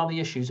those are the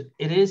issues.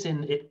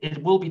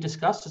 It will be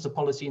discussed as a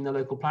policy in the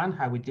local plan,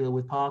 how we deal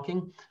with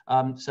parking.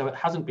 So it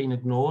hasn't been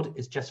ignored,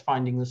 it's just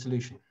finding the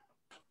solution.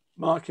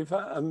 Mark,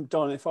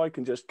 Don, if I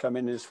can just come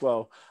in as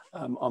well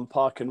on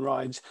park and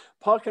rides.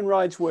 Park and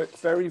rides work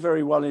very,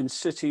 very well in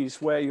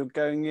cities where you're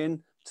going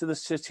in to the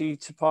city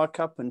to park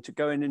up and to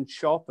go in and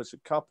shop as a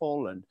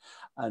couple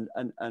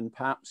and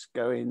perhaps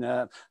going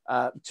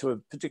to a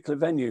particular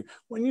venue.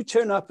 When you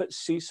turn up at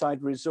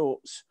seaside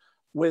resorts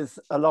with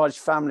a large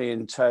family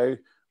in tow,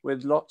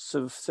 with lots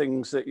of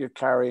things that you're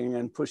carrying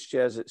and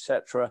pushchairs,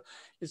 etc.,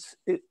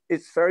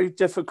 it's very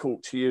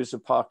difficult to use a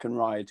park and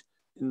ride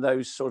in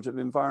those sort of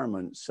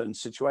environments and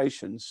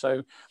situations.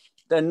 So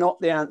they're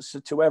not the answer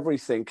to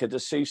everything at a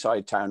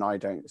seaside town, I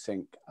don't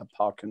think, a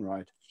park and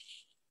ride.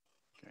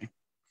 Okay.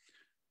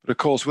 But of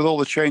course, with all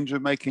the change we're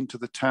making to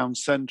the town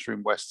centre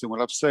in Weston,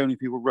 we'll have so many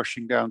people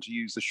rushing down to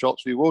use the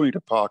shops. We will need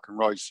a park and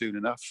ride soon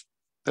enough.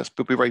 Let's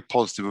be very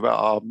positive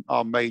about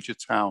our major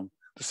town,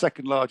 the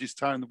second largest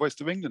town in the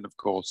west of England, of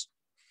course,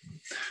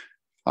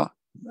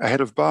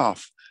 ahead of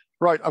Bath.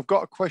 Right, I've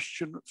got a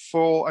question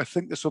for, I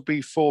think this will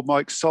be for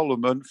Mike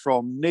Solomon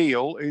from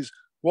Neil, is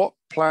what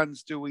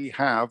plans do we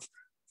have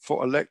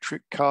for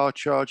electric car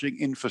charging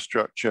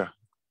infrastructure?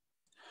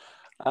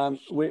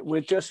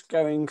 We're just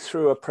going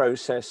through a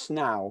process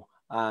now,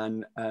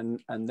 and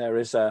there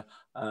is a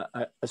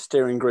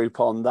steering group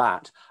on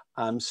that.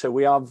 So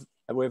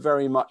we're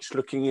very much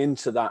looking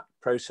into that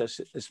process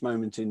at this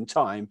moment in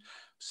time.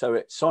 So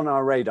it's on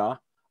our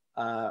radar.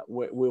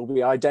 We'll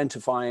be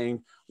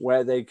identifying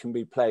where they can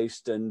be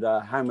placed and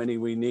how many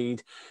we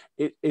need.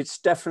 It's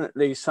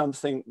definitely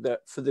something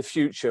that for the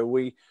future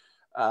we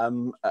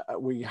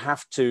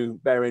have to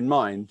bear in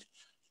mind,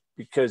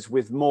 because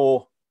with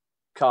more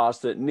cars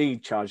that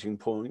need charging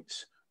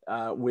points,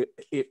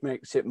 it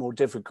makes it more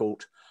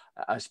difficult,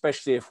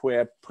 especially if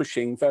we're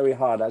pushing very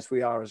hard, as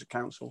we are as a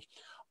council,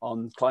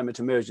 on climate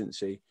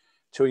emergency,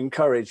 to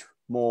encourage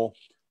more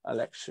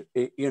electric.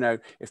 You know,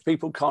 if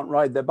people can't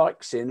ride their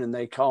bikes in and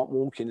they can't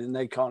walk in and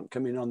they can't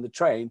come in on the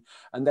train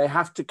and they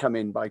have to come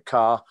in by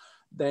car,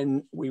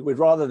 then we would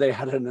rather they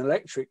had an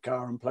electric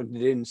car and plugged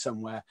it in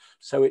somewhere.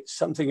 So it's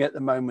something at the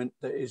moment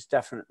that is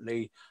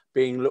definitely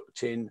being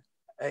looked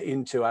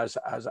into as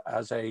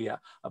a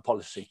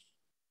policy.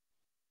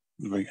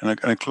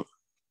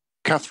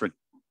 Catherine.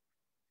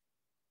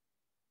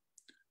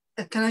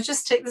 Can I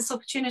just take this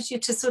opportunity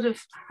to sort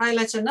of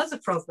highlight another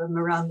problem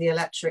around the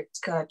electric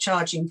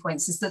charging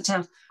points, is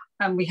that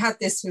we had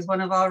this with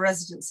one of our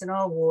residents in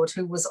our ward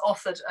who was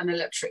offered an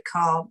electric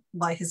car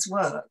by his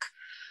work,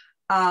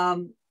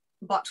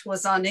 but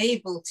was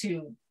unable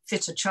to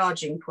fit a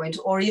charging point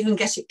or even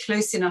get it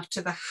close enough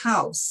to the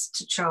house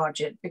to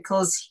charge it,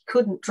 because he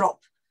couldn't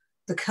drop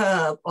the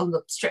curb on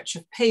the stretch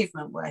of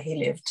pavement where he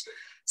lived.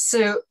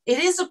 So it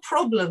is a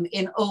problem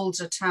in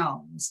older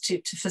towns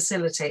to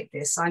facilitate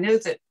this. I know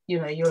that, you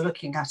know, you're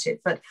looking at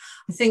it, but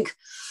I think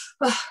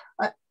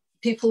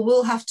people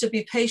will have to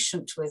be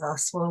patient with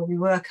us while we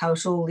work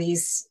out all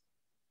these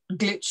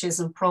glitches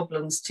and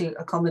problems to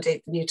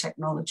accommodate the new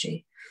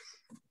technology.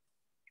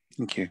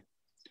 Thank you.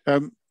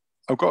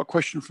 I've got a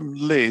question from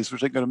Liz,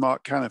 which I'm going to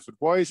Mark Canniford.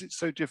 Why is it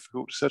so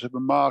difficult to set up a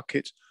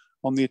market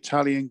on the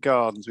Italian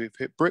gardens? We've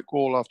hit brick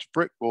wall after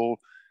brick wall,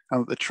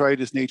 and that the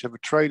traders need to have a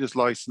trader's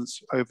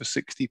license over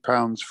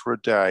 £60 for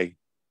a day.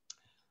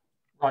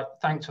 Right,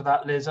 thanks for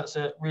that, Liz. That's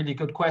a really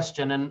good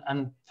question.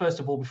 And first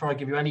of all, before I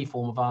give you any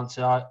form of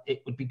answer,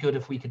 it would be good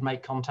if we could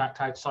make contact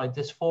outside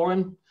this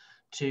forum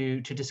to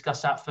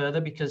discuss that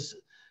further, because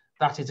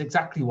that is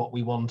exactly what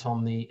we want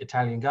on the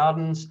Italian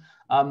gardens.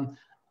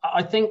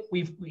 I think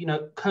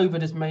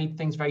COVID has made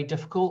things very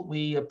difficult.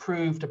 We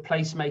approved a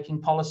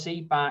placemaking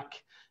policy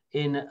back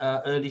in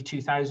early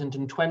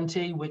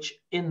 2020, which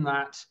in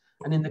that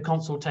and in the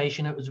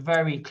consultation, it was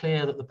very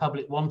clear that the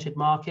public wanted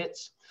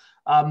markets.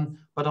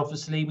 But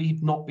obviously,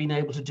 we've not been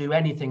able to do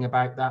anything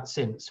about that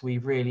since.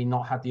 We've really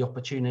not had the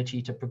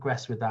opportunity to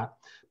progress with that.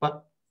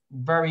 But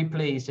very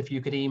pleased if you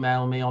could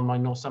email me on my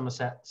North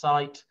Somerset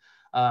site,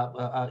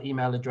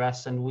 email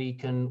address, and we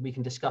can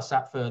discuss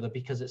that further,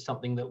 because it's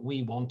something that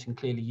we want and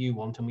clearly you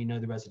want, and we know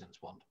the residents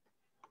want.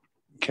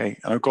 Okay,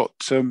 and I've got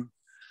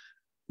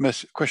a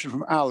question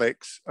from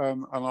Alex,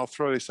 and I'll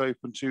throw this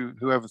open to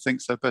whoever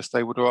thinks they're best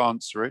able to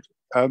answer it.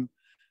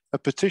 A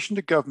petition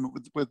to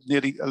government with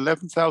nearly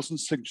 11,000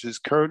 signatures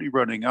currently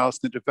running,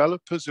 asking the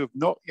developers who have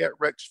not yet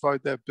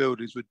rectified their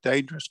buildings with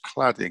dangerous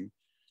cladding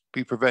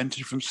be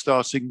prevented from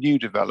starting new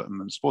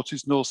developments. What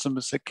is North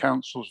Somerset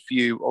Council's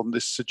view on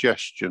this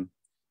suggestion?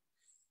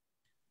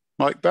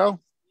 Mike Bell?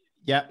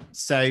 Yeah,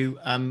 so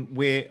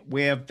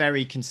we're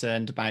very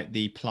concerned about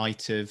the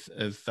plight of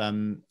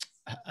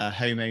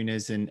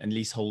homeowners and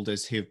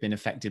leaseholders who have been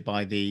affected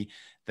by the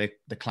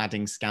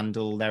cladding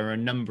scandal. There are a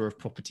number of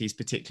properties,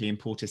 particularly in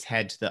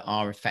Portishead, that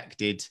are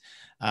affected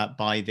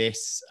by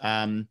this,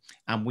 and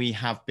we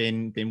have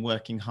been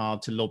working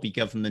hard to lobby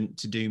government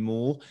to do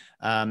more.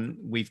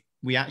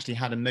 We actually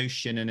had a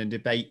motion and a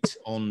debate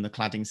on the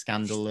cladding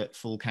scandal at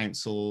full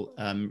council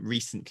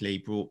recently,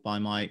 brought by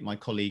my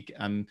colleague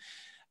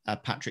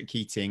Patrick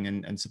Keating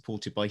and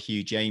supported by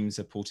Hugh James,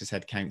 a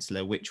Portishead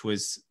councillor, which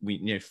was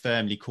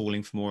firmly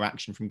calling for more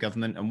action from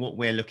government. And what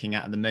we're looking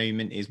at the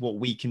moment is what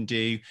we can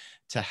do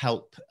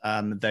help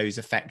those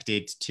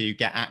affected to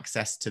get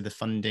access to the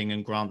funding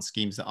and grant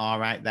schemes that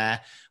are out there.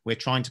 We're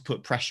trying to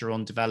put pressure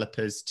on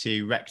developers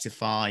to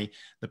rectify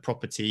the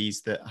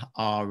properties that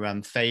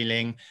are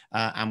failing,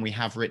 and we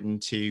have written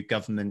to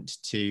government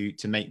to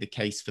make the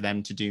case for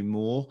them to do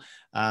more.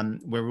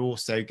 We're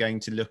also going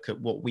to look at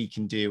what we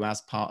can do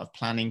as part of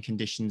planning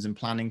conditions and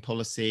planning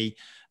policy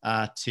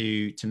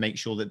to make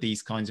sure that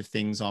these kinds of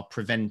things are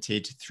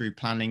prevented through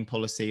planning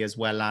policy as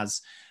well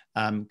as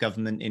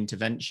government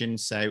intervention.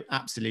 So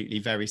absolutely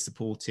very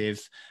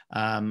supportive,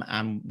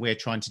 and we're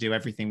trying to do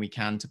everything we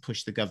can to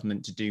push the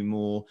government to do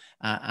more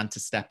and to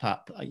step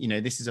up. You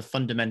know, this is a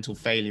fundamental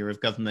failure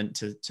of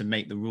government to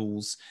make the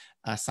rules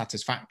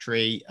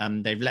satisfactory.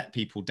 They've let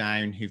people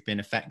down who've been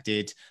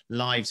affected,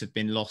 lives have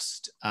been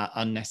lost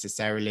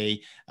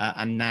unnecessarily,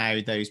 and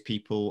now those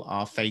people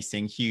are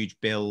facing huge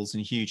bills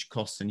and huge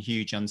costs and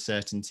huge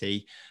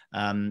uncertainty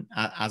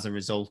as a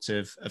result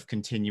of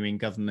continuing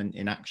government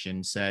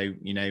inaction. So,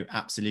 you know,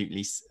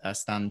 absolutely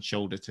stand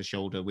shoulder to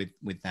shoulder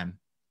with them.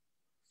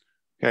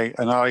 Okay,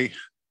 and I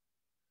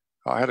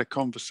had a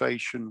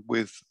conversation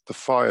with the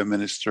Fire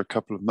Minister a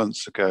couple of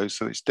months ago,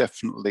 so it's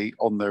definitely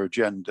on their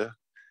agenda.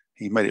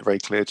 He made it very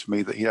clear to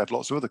me that he had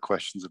lots of other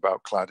questions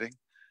about cladding.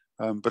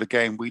 But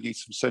again, we need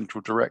some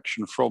central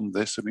direction from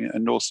this. I mean,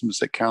 and North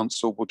Somerset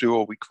Council will do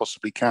all we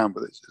possibly can,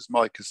 but as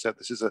Mike has said,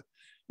 this is a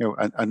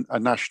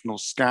national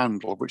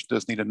scandal which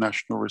does need a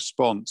national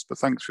response. But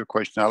thanks for your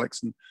question,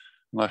 Alex, and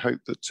I hope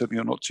that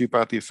you're not too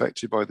badly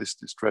affected by this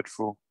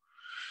dreadful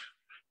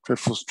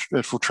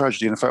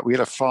tragedy. And in fact, we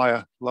had a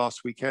fire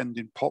last weekend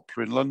in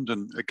Poplar in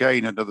London,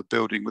 again another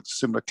building with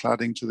similar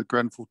cladding to the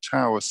Grenfell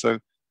Tower. So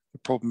the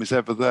problem is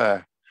ever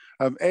there.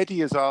 Eddie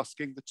is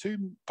asking, the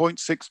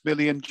 2.6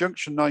 million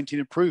Junction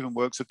 19 improvement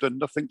works have done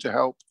nothing to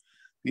help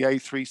the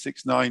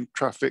A369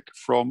 traffic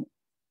from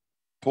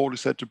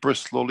Portishead to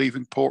Bristol or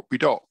leaving Portby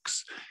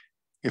Docks.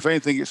 If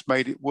anything, it's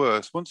made it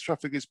worse. Once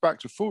traffic is back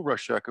to full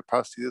rush hour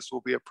capacity, this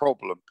will be a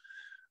problem.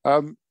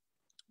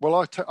 Well,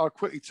 I'll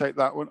quickly take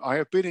that one. I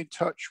have been in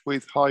touch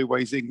with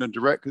Highways England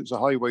Direct. It's a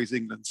Highways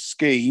England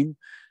scheme,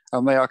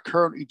 and they are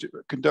currently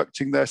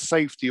conducting their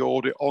safety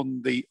audit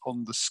on the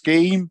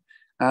scheme.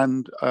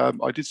 And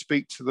I did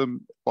speak to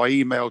them by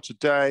email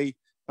today.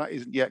 That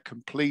isn't yet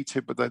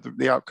completed, but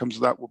the outcomes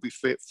of that will be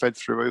fed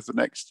through over the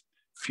next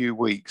few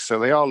weeks. So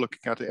they are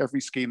looking at it. Every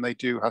scheme they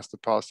do has to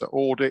pass that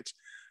audit.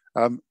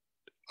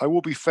 I will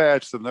be fair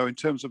to them, though, in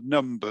terms of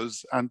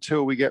numbers,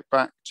 until we get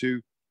back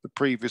to the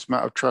previous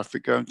amount of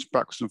traffic going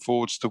backwards and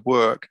forwards to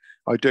work,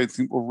 I don't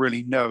think we'll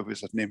really know if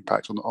it's had an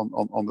impact on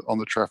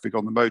the traffic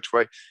on the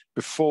motorway.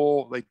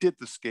 Before they did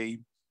the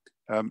scheme,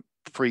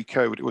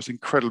 pre-COVID, it was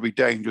incredibly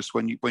dangerous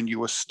when you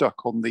were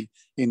stuck on the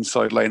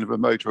inside lane of a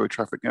motorway,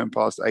 traffic going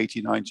past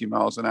 80, 90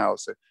 miles an hour.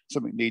 So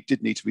something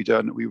did need to be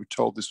done. We were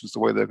told this was the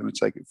way they're going to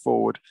take it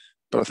forward.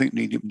 But I think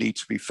need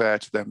to be fair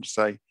to them to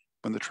say,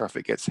 when the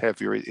traffic gets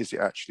heavier, is it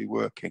actually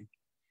working?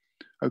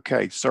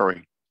 Okay,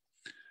 sorry.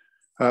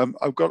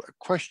 I've got a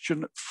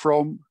question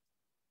from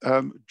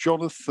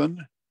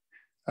Jonathan.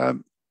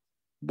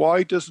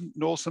 Why doesn't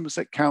North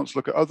Somerset Council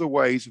look at other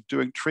ways of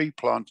doing tree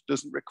plant that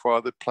doesn't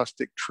require the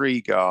plastic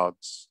tree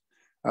guards?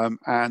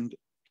 And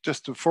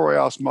just before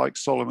I ask Mike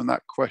Solomon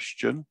that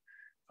question,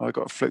 I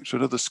got to flip to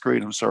another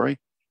screen, I'm sorry.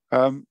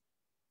 Mary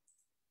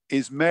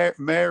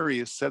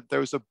has said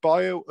there is a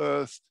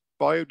BioEarth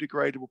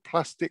biodegradable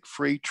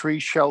plastic-free tree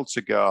shelter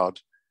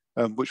guard,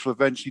 which will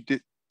eventually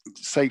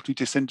safely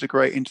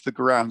disintegrate into the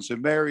ground. So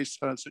Mary's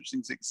saying such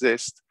things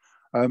exist.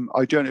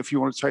 I don't know if you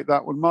want to take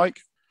that one, Mike.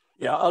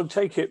 Yeah, I'll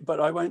take it, but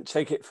I won't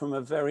take it from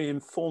a very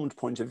informed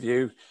point of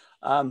view.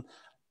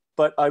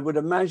 But I would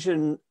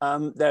imagine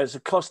there's a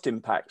cost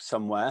impact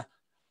somewhere.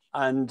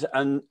 And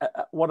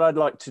what I'd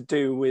like to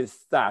do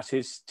with that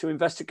is to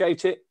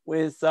investigate it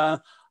with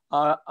our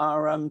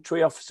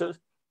tree officer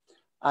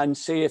and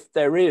see if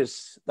there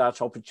is that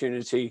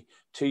opportunity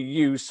to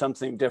use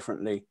something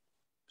differently.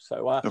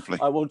 So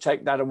I will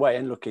take that away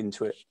and look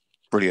into it.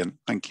 Brilliant,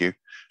 thank you.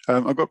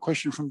 I've got a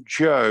question from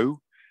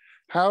Joe.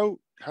 How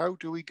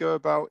do we go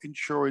about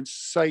ensuring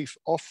safe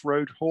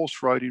off-road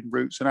horse riding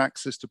routes and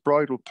access to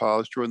bridle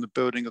paths during the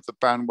building of the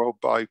Banwell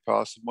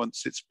bypass and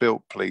once it's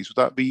built, please?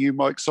 Would that be you,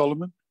 Mike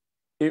Solomon?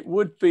 It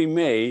would be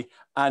me,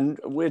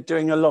 and we're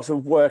doing a lot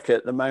of work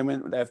at the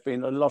moment. There have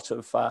been a lot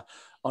of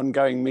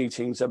ongoing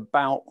meetings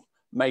about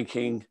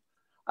making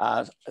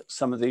a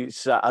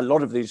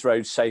lot of these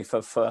roads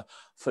safer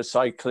for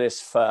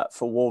cyclists,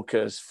 for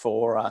walkers,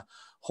 for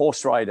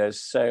horse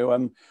riders.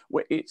 So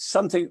it's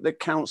something the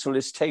council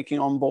is taking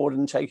on board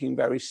and taking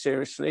very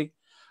seriously.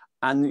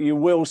 And you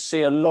will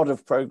see a lot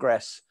of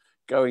progress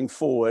going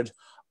forward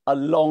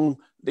along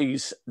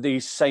these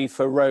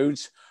safer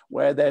roads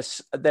where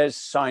there's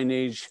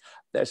signage,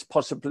 there's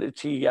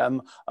possibility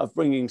of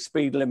bringing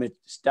speed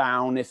limits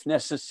down if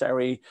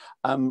necessary,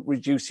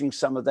 reducing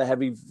some of the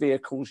heavy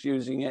vehicles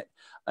using it.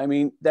 I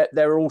mean,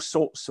 there are all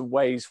sorts of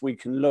ways we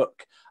can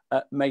look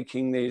at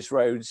making these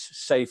roads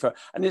safer.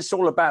 And it's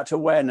all about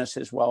awareness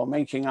as well,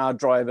 making our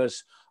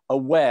drivers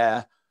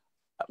aware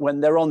when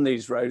they're on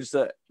these roads,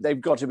 that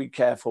they've got to be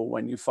careful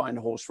when you find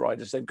horse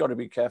riders. They've got to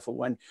be careful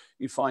when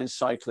you find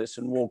cyclists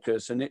and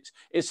walkers. And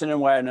it's an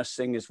awareness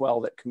thing as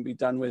well that can be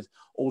done with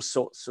all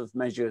sorts of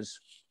measures.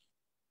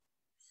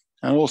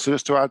 And also,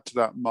 just to add to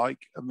that,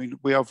 Mike, I mean,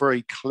 we are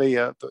very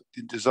clear that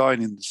in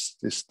designing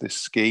this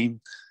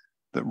scheme,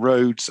 that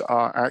roads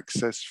are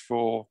access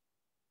for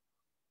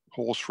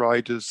horse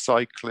riders,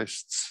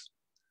 cyclists,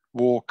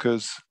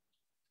 walkers,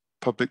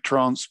 public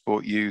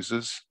transport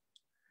users,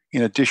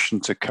 in addition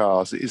to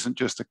cars. It isn't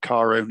just a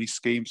car-only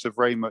scheme, so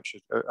very much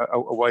a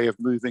way of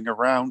moving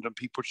around, and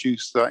people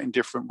choose that in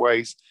different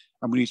ways.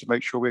 And we need to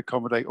make sure we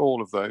accommodate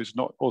all of those,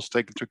 not also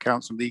take into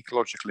account some of the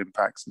ecological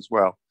impacts as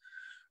well.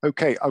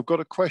 Okay, I've got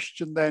a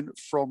question then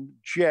from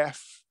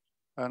Jeff,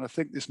 and I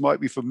think this might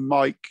be for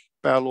Mike,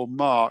 Bell or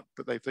Mark,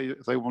 but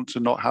if they want to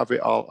not have it,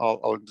 I'll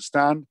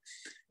understand.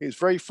 It's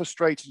very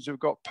frustrating to have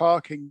got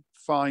parking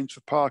fines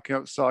for parking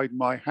outside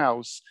my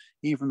house,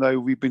 even though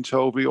we've been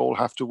told we all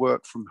have to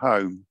work from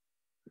home.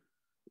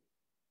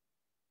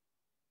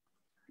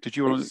 Did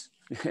you want to?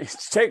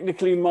 It's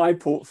technically my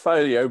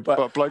portfolio,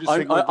 but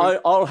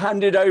I'll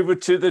hand it over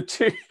to the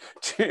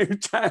two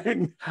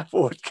town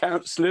board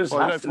councillors.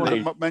 Well, I don't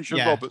want to mention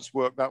Robert's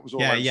work. That was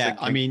all. Yeah.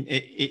 I mean,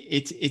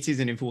 it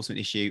is an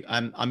enforcement issue.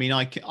 I mean,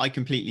 I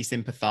completely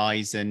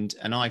sympathise, and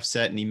I've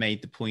certainly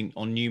made the point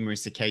on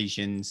numerous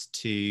occasions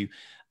to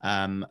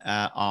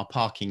our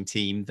parking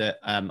team that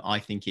I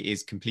think it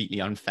is completely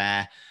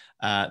unfair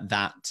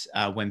that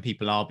when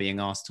people are being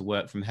asked to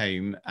work from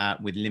home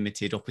with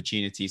limited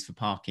opportunities for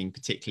parking,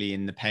 particularly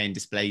in the pay and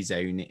display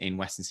zone in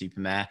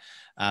Weston-super-Mare,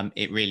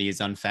 it really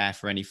is unfair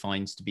for any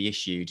fines to be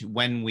issued.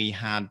 When we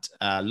had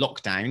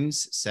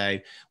lockdowns, so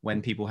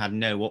when people had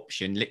no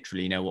option,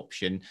 literally no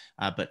option,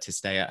 but to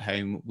stay at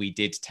home, we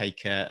did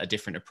take a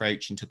different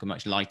approach and took a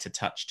much lighter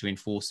touch to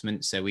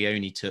enforcement. So we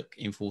only took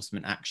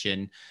enforcement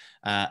action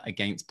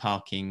against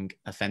parking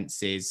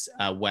offences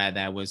where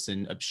there was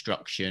an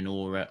obstruction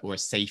or a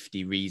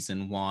safety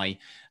reason why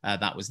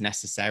that was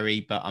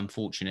necessary. But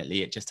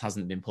unfortunately, it just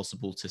hasn't been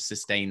possible to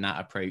sustain that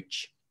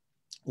approach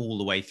all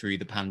the way through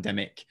the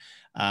pandemic.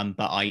 But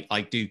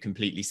I do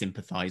completely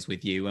sympathise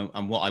with you.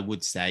 And what I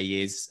would say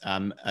is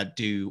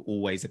do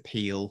always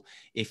appeal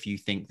if you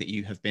think that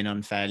you have been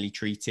unfairly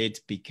treated,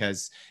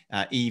 because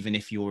even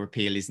if your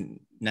appeal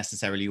isn't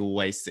necessarily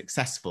always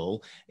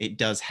successful, it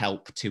does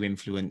help to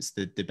influence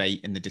the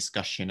debate and the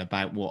discussion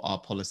about what our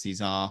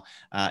policies are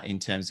in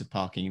terms of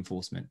parking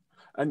enforcement.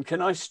 And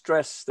can I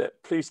stress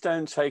that please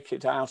don't take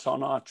it out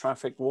on our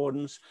traffic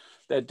wardens.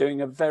 They're doing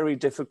a very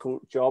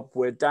difficult job.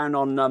 We're down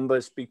on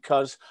numbers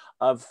because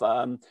of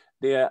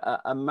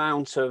the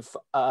amount of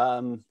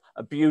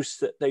abuse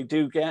that they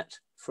do get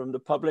from the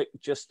public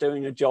just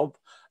doing a job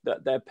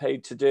that they're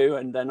paid to do,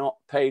 and they're not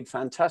paid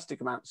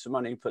fantastic amounts of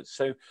money. But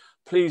so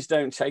please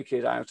don't take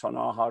it out on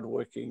our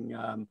hardworking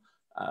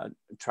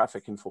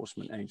traffic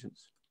enforcement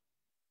agents.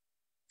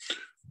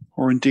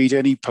 Or indeed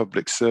any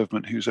public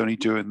servant who's only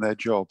doing their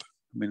job.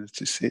 I mean,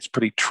 it's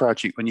pretty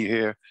tragic when you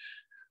hear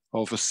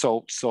of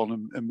assaults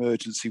on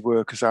emergency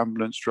workers,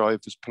 ambulance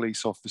drivers,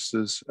 police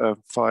officers,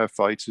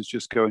 firefighters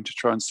just going to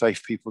try and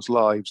save people's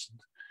lives.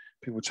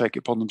 People take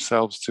it upon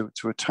themselves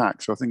to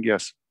attack. So I think,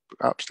 yes,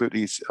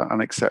 absolutely it's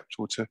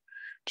unacceptable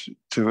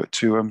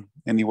to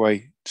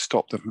anyway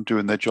stop them from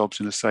doing their jobs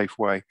in a safe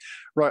way.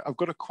 Right, I've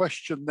got a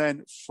question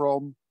then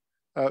from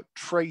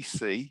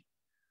Tracy,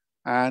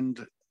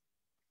 and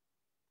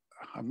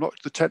I'm not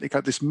the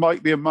technical, this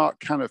might be a Mark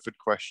Canniford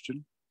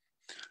question.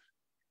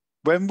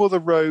 When will the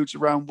roads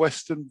around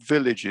Western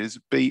villages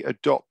be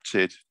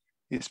adopted?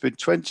 It's been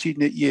 20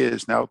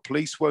 years now.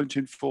 Police won't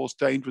enforce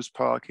dangerous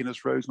parking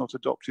as roads not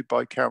adopted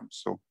by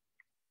council.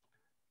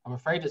 I'm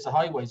afraid it's a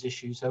highways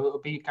issue, so it'll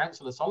be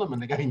Councillor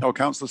Solomon again. Oh,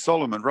 Councillor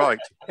Solomon, right.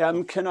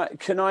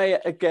 Can I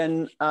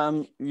again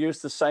use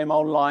the same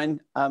old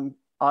line?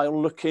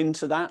 I'll look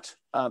into that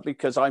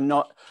because I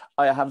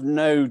have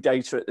no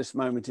data at this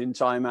moment in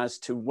time as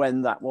to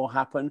when that will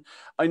happen.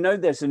 I know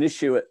there's an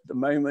issue at the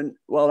moment,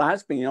 well, it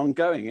has been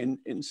ongoing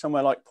in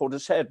somewhere like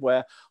Portishead,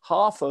 where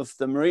half of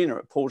the marina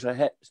at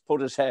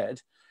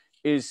Portishead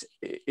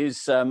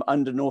is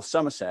under North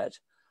Somerset,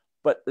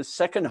 but the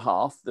second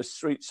half, the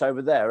streets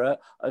over there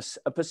are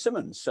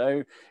Persimmon.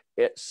 So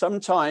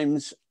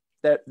sometimes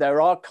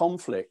there are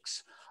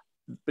conflicts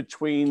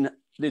between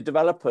the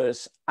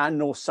developers and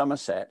North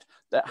Somerset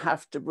that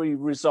have to be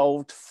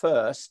resolved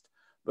first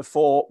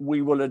before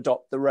we will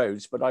adopt the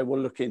roads, but I will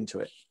look into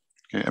it.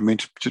 Okay, I mean,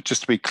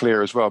 just to be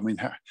clear as well, I mean,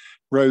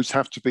 roads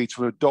have to be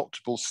to an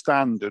adoptable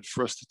standard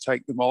for us to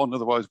take them on.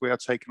 Otherwise, we are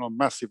taking on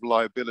massive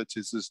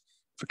liabilities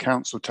for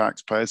council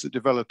taxpayers that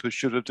developers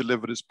should have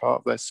delivered as part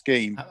of their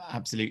scheme.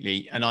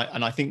 Absolutely. And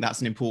I think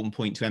that's an important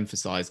point to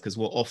emphasise, because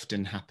what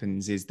often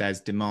happens is there's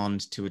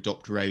demand to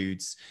adopt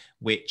roads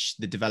which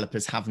the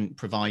developers haven't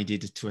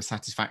provided to a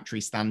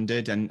satisfactory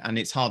standard. And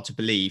it's hard to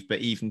believe, but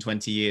even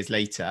 20 years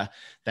later,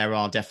 there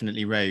are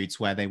definitely roads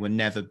where they were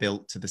never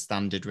built to the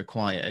standard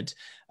required.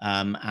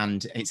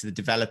 And it's the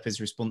developer's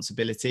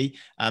responsibility.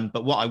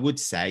 But what I would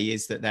say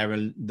is that there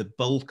are the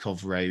bulk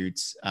of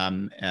roads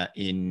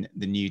in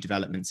the new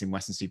developments in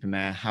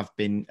Weston-super-Mare have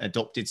been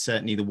adopted,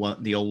 certainly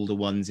the older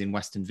ones in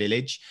Weston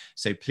Village.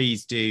 So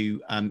please do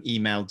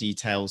email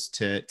details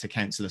to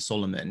Councillor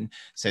Solomon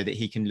so that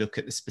he can look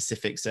at the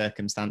specific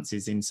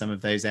circumstances in some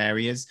of those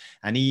areas.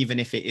 And even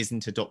if it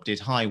isn't adopted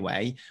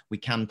highway, we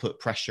can put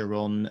pressure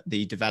on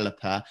the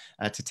developer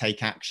to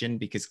take action,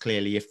 because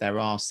clearly if there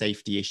are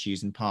safety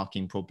issues and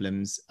parking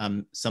problems,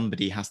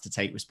 somebody has to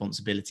take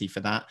responsibility for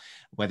that,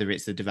 whether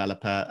it's the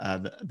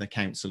developer, the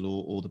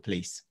council or the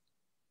police.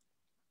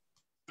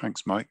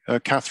 Thanks, Mike.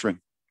 Catherine.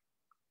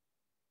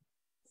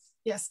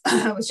 Yes,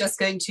 I was just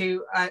going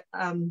to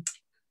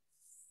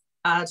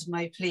add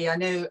my plea. I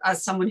know,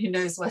 as someone who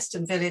knows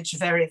Weston Village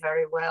very,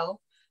 very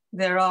well,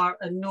 there are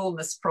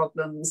enormous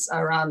problems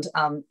around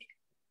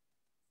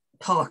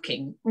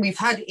parking. We've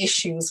had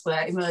issues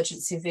where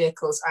emergency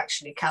vehicles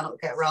actually cannot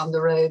get around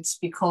the roads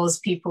because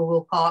people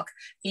will park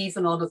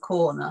even on a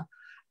corner.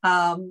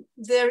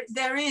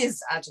 There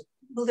is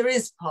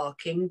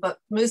parking, but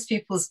most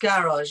people's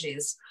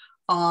garages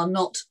are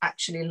not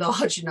actually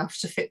large enough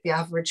to fit the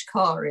average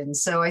car in.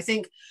 So I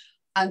think,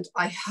 and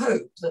I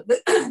hope that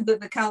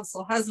the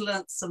council has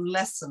learnt some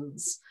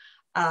lessons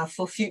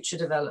for future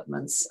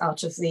developments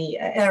out of the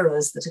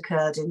errors that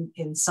occurred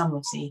in some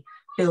of the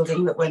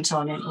building that went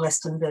on in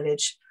Weston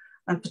Village.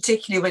 And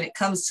particularly when it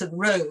comes to the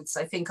roads,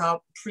 I think our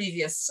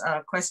previous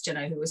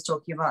questioner who was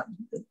talking about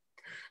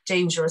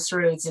dangerous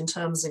roads in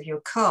terms of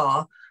your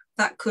car,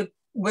 that could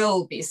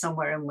well be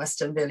somewhere in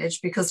Weston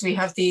Village, because we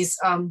have these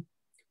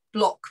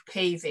block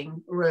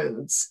paving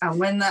roads. And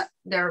when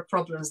there are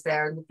problems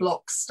there and the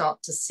blocks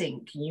start to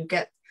sink, you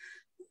get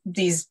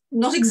these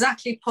not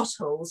exactly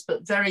potholes,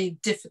 but very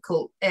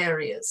difficult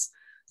areas.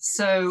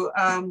 So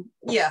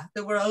yeah,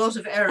 there were a lot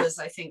of errors,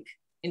 I think,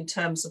 in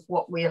terms of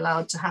what we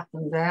allowed to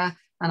happen there.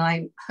 And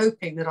I'm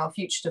hoping that our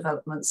future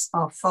developments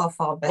are far,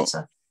 far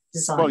better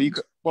designed.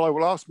 Well, I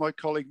will ask my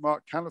colleague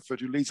Mark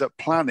Canniford, who leads up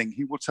planning.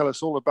 He will tell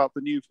us all about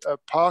the new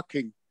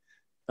parking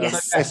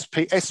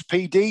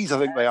SPDs, I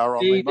think they are,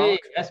 on the Mark.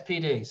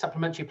 SPD,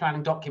 supplementary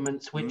planning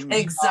documents, which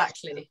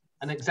exactly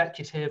an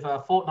executive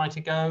a fortnight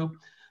ago.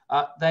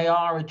 They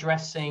are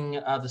addressing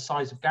the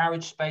size of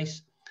garage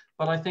space,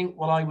 but I think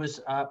what I was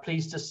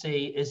pleased to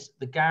see is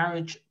the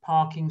garage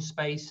parking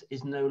space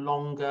is no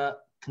longer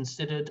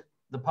considered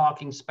the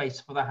parking space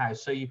for the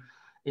house. So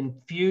in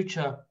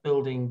future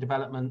building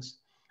developments,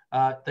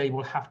 they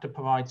will have to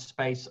provide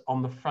space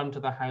on the front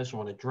of the house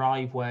or on a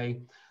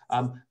driveway.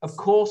 Of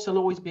course, there'll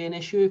always be an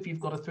issue if you've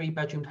got a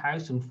 3-bedroomed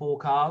house and 4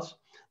 cars.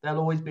 There'll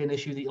always be an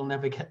issue that you'll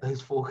never get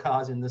those 4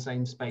 cars in the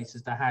same space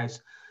as the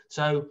house.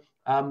 So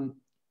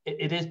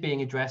it is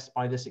being addressed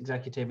by this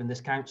executive and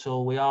this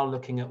council. We are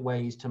looking at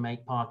ways to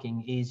make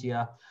parking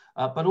easier,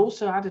 but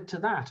also added to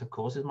that, of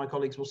course, as my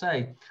colleagues will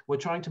say, we're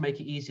trying to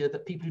make it easier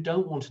that people who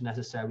don't want to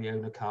necessarily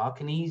own a car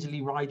can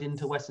easily ride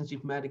into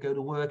Weston-super-Mare to go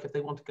to work if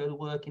they want to go to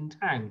work in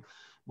town,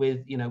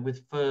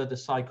 with further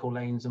cycle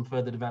lanes and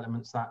further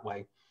developments that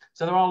way.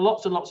 So there are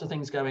lots and lots of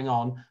things going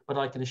on, but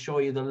I can assure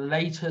you the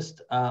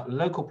latest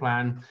local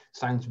plan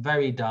sounds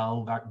very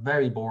dull,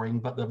 very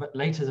boring, but the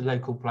latest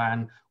local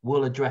plan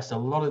will address a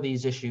lot of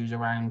these issues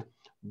around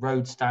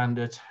road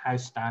standards,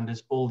 house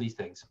standards, all these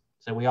things.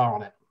 So we are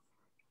on it.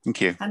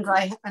 Thank you. And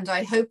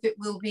I hope it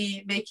will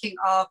be making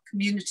our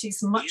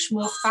communities much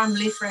more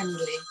family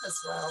friendly as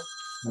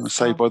well.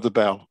 Saved by the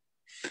bell.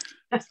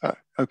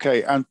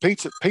 Okay, and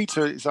Peter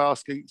is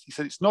asking, he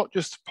said it's not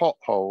just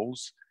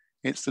potholes,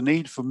 it's the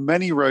need for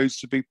many roads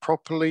to be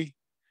properly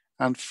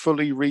and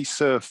fully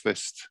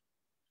resurfaced.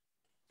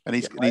 And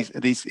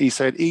he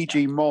said,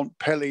 e.g.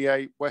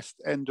 Montpellier, West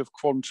End of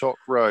Quantock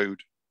Road.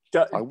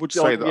 I would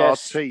say that our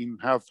team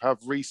have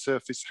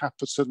resurfaced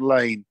Happerton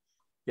Lane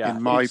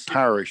in my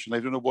parish, and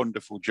they've done a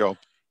wonderful job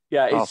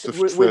after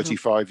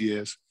 35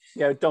 years.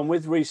 Yeah, Don,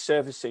 with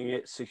resurfacing,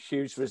 it's a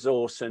huge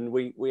resource, and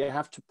we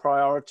have to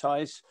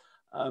prioritise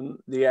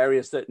the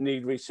areas that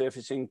need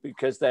resurfacing,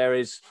 because there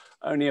is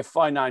only a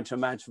finite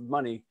amount of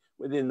money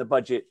within the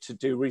budget to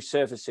do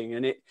resurfacing.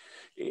 And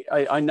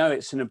I know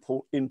it's an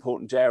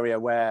important area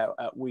where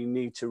we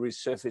need to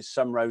resurface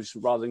some roads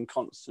rather than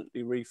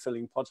constantly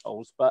refilling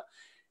potholes, but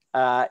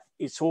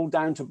it's all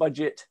down to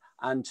budget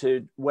and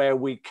to where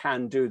we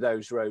can do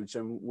those roads.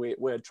 And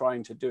we're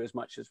trying to do as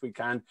much as we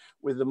can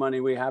with the money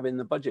we have in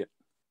the budget.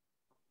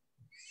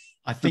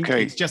 I think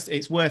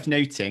it's worth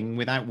noting,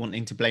 without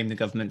wanting to blame the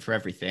government for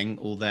everything,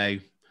 although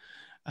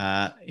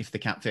if the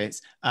cap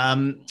fits,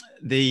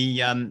 we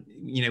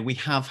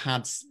have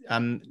had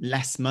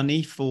less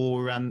money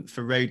for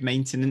road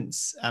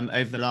maintenance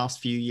over the last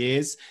few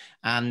years,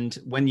 And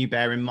when you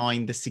bear in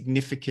mind the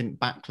significant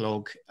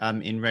backlog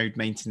in road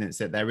maintenance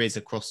that there is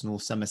across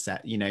North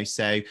Somerset, you know,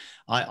 so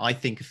I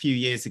think a few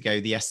years ago,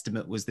 the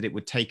estimate was that it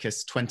would take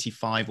us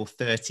 25 or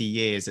 30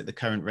 years at the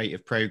current rate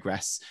of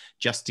progress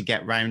just to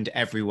get round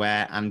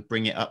everywhere and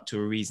bring it up to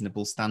a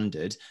reasonable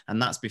standard.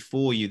 And that's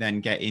before you then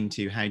get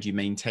into how do you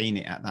maintain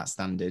it at that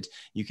standard.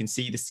 You can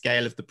see the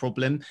scale of the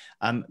problem.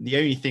 The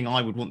only thing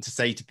I would want to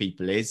say to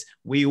people is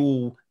we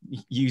all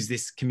use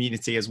this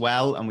community as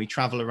well, and we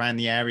travel around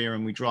the area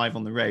and we drive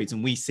on the roads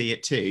and we see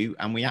it too,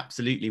 and we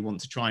absolutely want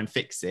to try and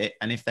fix it.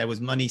 And if there was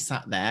money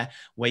sat there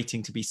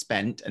waiting to be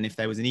spent, and if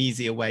there was an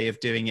easier way of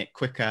doing it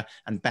quicker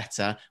and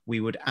better, we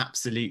would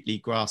absolutely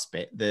grasp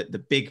it.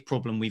 The big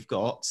problem we've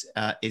got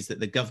is that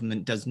the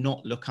government does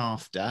not look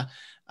after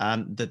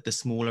the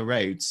smaller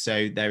roads.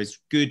 So there is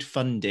good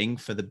funding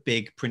for the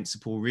big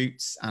principal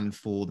routes and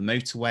for the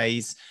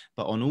motorways,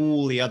 but on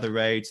all the other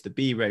roads, the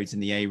B roads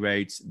and the A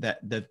roads,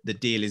 the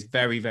deal is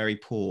very, very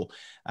poor.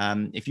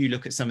 If you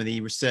look at some of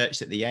the research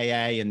that the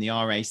AA and the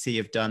RAC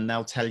have done,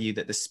 they'll tell you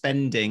that the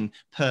spending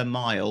per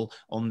mile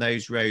on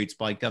those roads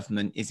by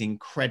government is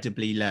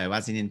incredibly low,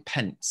 as in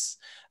pence.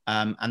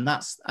 And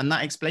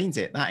that explains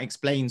it. That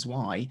explains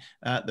why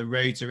the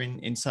roads are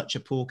in such a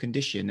poor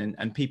condition.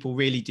 And people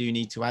really do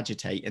need to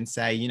agitate and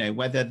say, you know,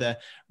 whether the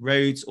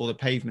roads or the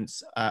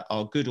pavements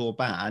are good or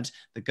bad,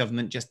 the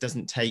government just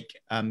doesn't take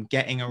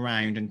getting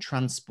around and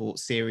transport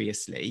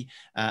seriously.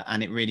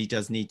 And it really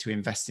does need to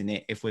invest in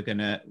it if we're going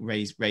to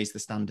raise the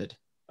standard.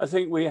 I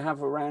think we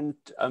have around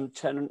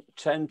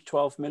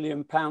 12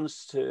 million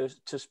pounds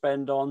to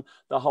spend on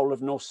the whole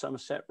of North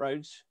Somerset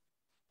roads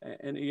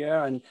in a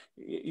year, and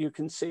you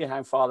can see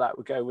how far that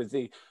would go with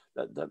the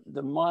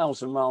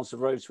miles and miles of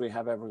roads we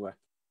have everywhere.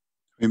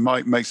 I mean,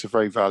 Mike makes a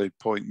very valid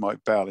point,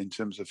 Mike Bell, in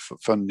terms of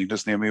funding,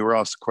 doesn't he? I mean, we were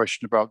asked a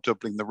question about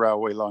doubling the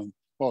railway line.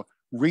 Well,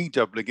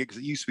 redoubling it, because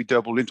it used to be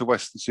doubled into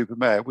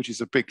Weston-super-Mare, which is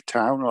a big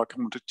town. I'll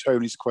come on to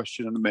Tony's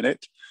question in a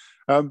minute.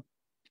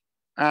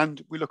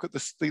 And we look at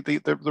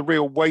the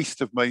real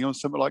waste of money on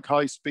something like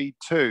High Speed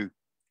 2.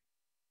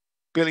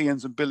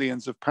 Billions and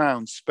billions of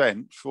pounds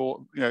spent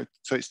for, you know,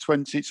 so it's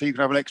 20, so you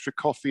can have an extra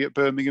coffee at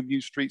Birmingham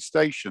New Street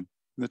Station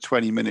in the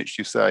 20 minutes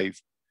you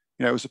save,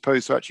 you know, as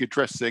opposed to actually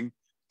addressing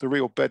the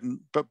real bread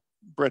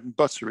and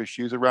butter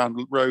issues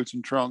around roads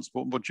and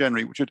transport more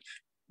generally, which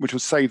would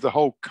save the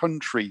whole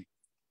country,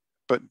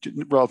 but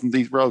rather than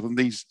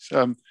these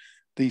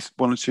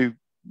one or two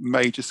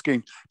major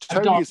schemes.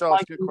 Tony is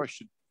asking a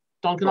question.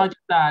 Don, can I just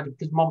add,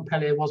 because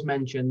Montpellier was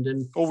mentioned,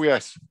 and oh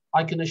yes,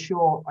 I can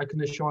assure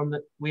him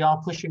that we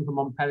are pushing for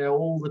Montpellier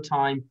all the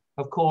time.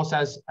 Of course,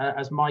 as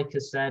Mike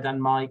has said,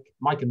 and Mike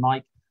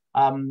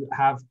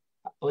have,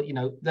 you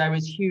know, there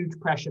is huge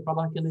pressure, but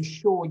I can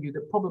assure you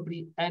that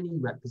probably any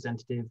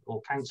representative or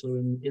councillor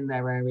in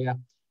their area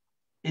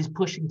is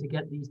pushing to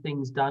get these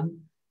things done.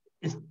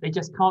 They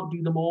just can't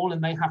do them all,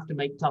 and they have to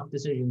make tough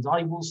decisions.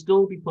 I will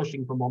still be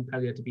pushing for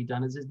Montpellier to be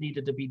done, as it's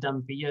needed to be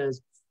done for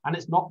years. And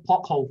it's not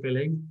pothole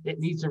filling. It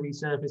needs to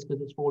resurface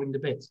because it's falling to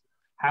bits.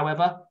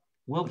 However,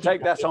 we'll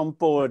take that on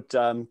board,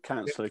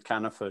 Councillor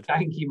Canniford.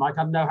 Thank you, Mike.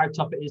 I know how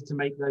tough it is to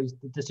make those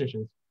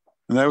decisions.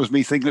 And that was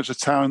me thinking it was a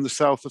town in the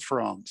south of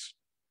France.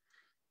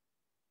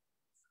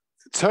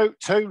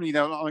 Tony,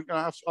 now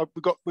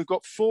we've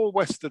got 4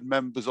 Western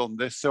members on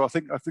this, so I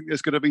think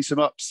there's going to be some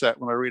upset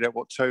when I read out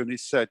what Tony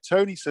said.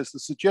 Tony says the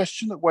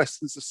suggestion that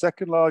Weston is the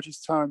second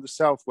largest town in the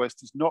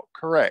southwest is not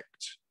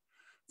correct.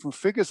 From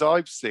figures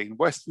I've seen,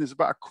 Weston is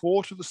about a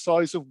quarter the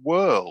size of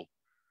Wirral.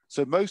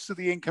 So most of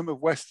the income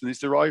of Weston is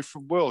derived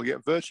from Wirral,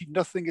 yet virtually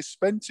nothing is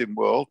spent in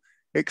Wirral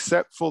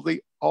except for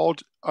the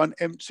odd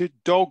unemptied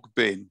dog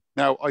bin.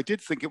 Now, I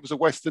did think it was a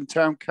Western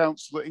Town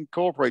Council that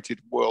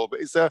incorporated Wirral, but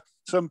is there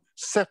some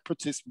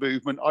separatist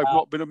movement I've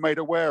not been made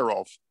aware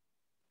of?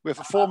 We have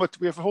a former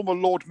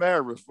Lord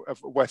Mayor of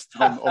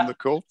Weston on the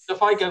call. So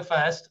if I go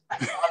first,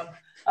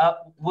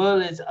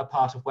 Wirral is a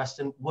part of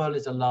Weston. Wirral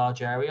is a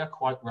large area,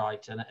 quite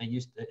right, and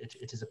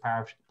it is a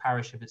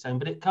parish of its own.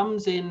 But it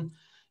comes in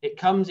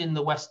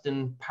the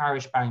Western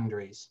parish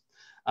boundaries.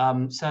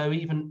 So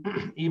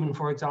even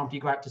for example,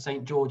 you go out to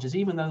St George's,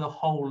 even though the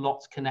whole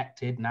lot's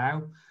connected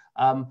now,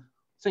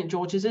 St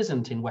George's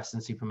isn't in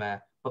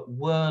Weston-super-Mare, but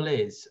Wirral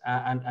is,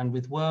 and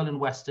with Wirral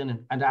and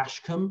Weston and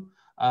Ashcombe,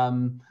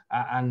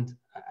 and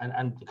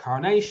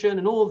Coronation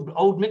and all,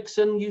 Old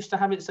Mixon used to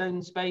have its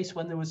own space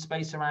when there was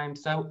space around.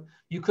 So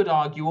you could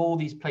argue all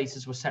these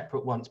places were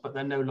separate once, but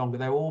they're no longer.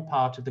 They're all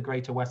part of the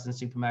greater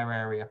Weston-super-Mare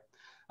area.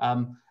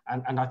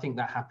 And I think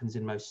that happens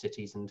in most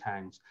cities and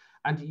towns.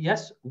 And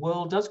yes,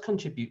 Wirral does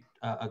contribute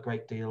a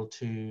great deal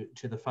to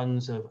the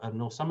funds of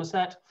North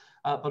Somerset,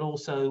 but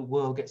also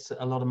Wirral gets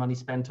a lot of money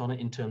spent on it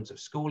in terms of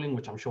schooling,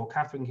 which I'm sure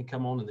Catherine can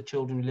come on, and the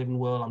children who live in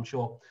Wirral. I'm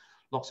sure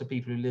lots of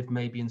people who live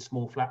maybe in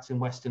small flats in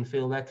Weston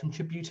feel they're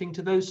contributing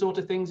to those sort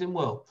of things in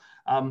Wirral.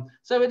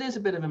 So it is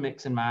a bit of a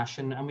mix and mash,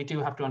 and we do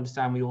have to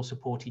understand we all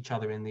support each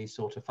other in these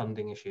sort of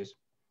funding issues.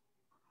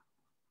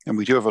 And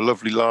we do have a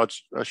lovely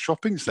large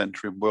shopping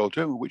centre in Wirral,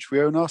 don't we, which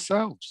we own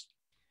ourselves.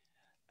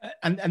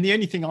 And the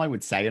only thing I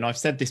would say, and I've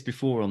said this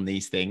before on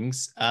these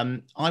things,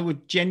 I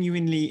would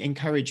genuinely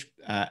encourage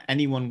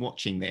anyone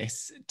watching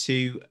this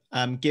to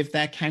give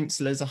their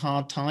counsellors a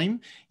hard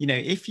time. You know,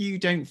 if you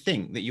don't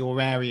think that your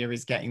area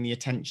is getting the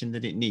attention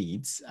that it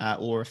needs,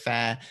 or a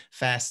fair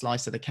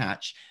slice of the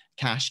cash,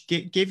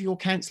 give your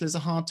counsellors a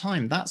hard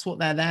time. That's what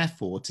they're there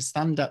for, to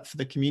stand up for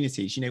the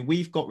communities. You know,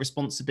 we've got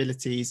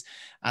responsibilities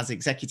as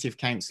executive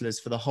councillors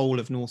for the whole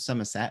of North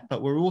Somerset,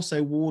 but we're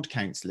also ward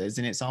councillors,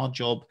 and it's our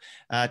job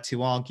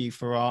to argue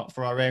for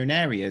our own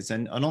areas.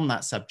 And on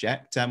that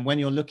subject, when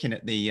you're looking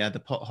at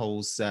the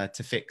potholes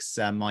to fix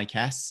Mike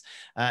S,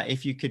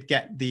 if you could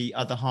get the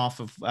other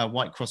half of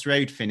Whitecross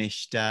Road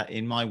finished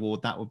in my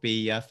ward, that would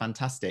be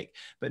fantastic.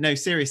 But no,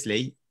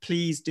 seriously,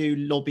 please do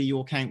lobby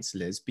your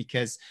councillors,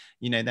 because,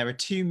 you know, there are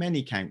too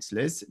many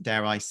councillors,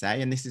 dare I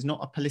say, and this is not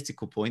a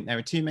political point, there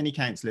are too many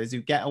councillors who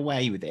get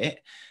away with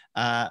it,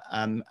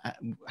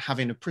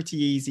 having a pretty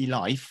easy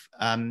life,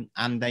 and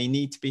they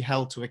need to be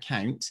held to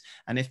account.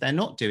 And if they're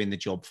not doing the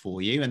job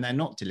for you and they're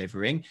not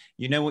delivering,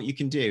 you know what you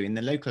can do in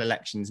the local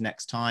elections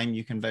next time,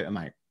 you can vote them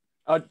out.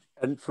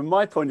 And from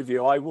my point of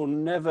view, I will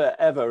never,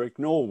 ever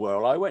ignore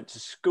Wirral. I went to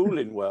school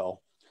in Wirral.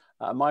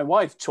 My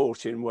wife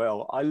taught in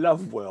Wirral. I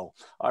love Wirral.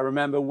 I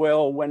remember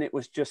Wirral when it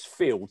was just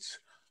fields.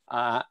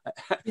 And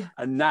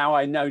now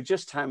I know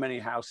just how many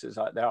houses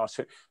there are.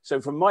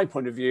 So from my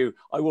point of view,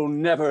 I will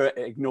never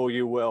ignore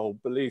you,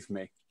 Wirral, believe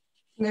me.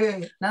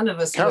 No, none of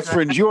us.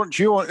 Catherine, do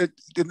you want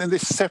in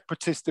this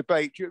separatist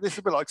debate, this is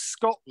a bit like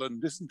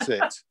Scotland, isn't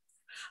it?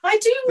 I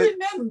do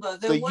remember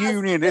the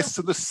unionists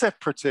and the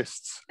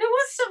separatists. There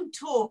was some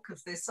talk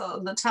of this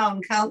on the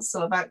town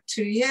council about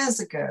 2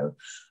 years ago.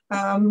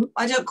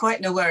 I don't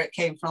quite know where it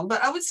came from,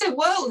 but I would say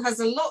World has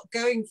a lot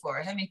going for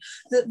it. I mean,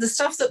 the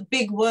stuff that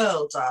Big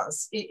World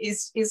does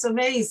is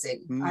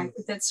amazing.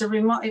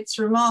 It's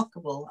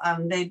remarkable.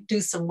 They do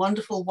some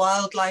wonderful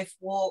wildlife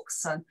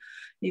walks, and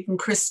even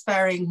Chris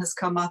Sperring has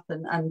come up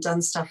and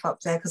done stuff up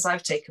there because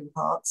I've taken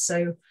part.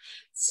 So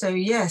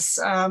yes,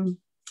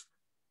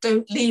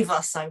 don't leave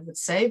us, I would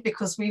say,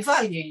 because we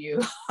value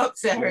you up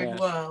there in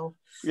World.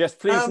 Yes,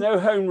 please, no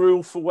home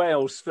rule for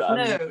Wales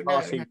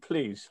party, no.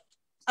 please.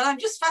 And I'm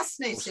just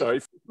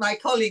fascinated. My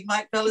colleague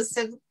Mike Bell has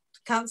said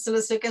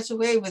councillors who get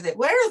away with it.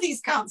 Where are these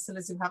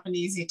councillors who have an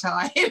easy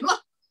time?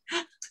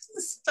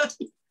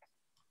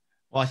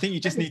 Well, I think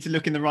you just need to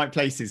look in the right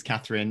places,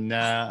 Catherine.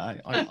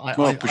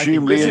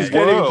 Presumably this is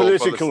getting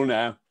political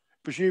now.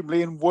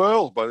 Presumably in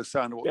World, by the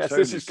sound of what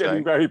Tony's this is getting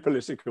saying. very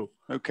political.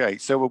 Okay,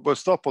 so we'll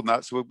stop on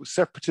that. So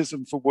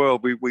separatism for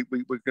World, we're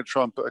going to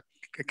try and put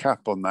a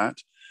cap on that.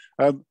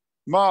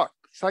 Mark,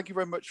 thank you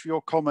very much for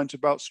your comment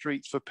about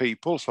Streets for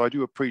People. So I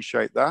do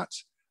appreciate that.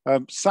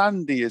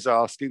 Sandy is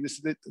asking,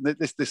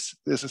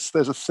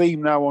 there's a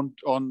theme now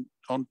on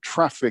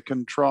traffic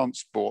and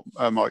transport,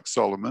 Mike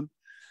Solomon.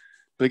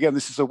 But again,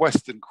 this is a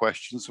Western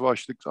question, so I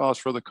should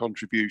ask for other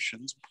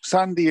contributions.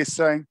 Sandy is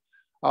saying,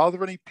 are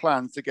there any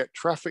plans to get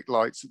traffic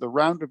lights at the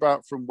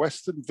roundabout from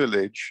Western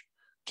Village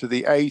to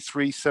the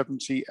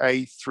A370,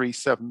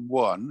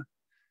 A371?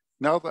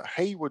 Now that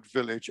Hayward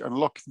Village and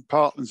Locking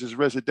Parklands is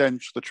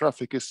residential, the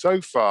traffic is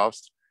so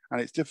fast and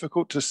it's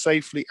difficult to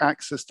safely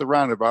access the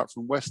roundabout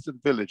from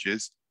Western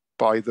Villages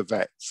by the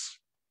vets.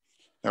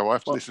 Now, I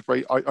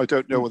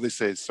don't know what this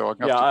is, so I'm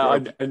going to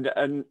have to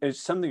and it's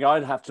something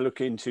I'd have to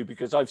look into,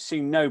 because I've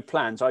seen no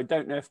plans. I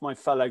don't know if my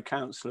fellow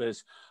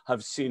councillors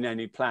have seen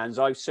any plans.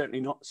 I've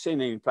certainly not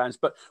seen any plans,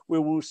 but we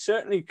will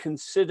certainly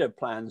consider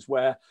plans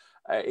where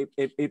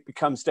it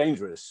becomes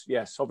dangerous.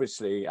 Yes,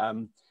 obviously.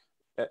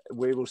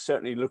 We will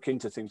certainly look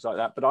into things like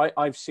that, but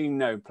I've seen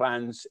no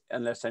plans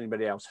unless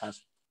anybody else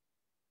has.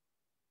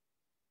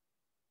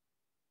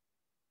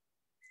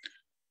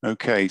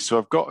 Okay, so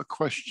I've got a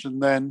question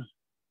then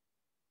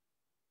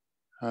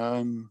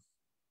did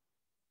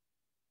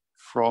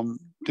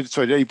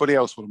anybody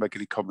else want to make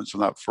any comments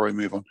on that before I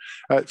move on?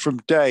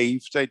 From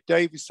Dave.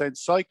 Dave is saying,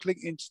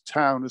 cycling into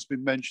town has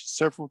been mentioned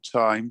several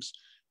times,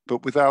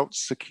 but without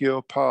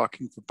secure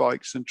parking for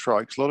bikes and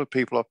trikes, a lot of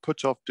people are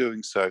put off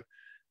doing so.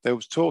 There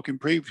was talking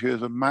previously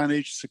of a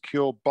managed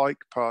secure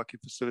bike parking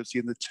facility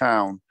in the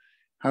town.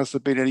 Has there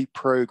been any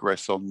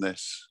progress on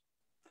this?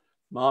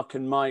 Mark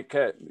and Mike,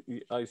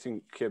 I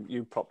think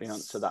you probably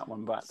answer that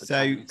one back.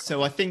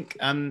 So I think,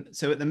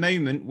 so at the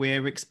moment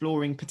we're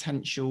exploring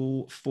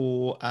potential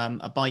for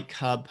a bike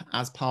hub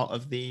as part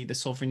of the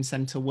Sovereign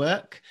Centre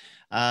work.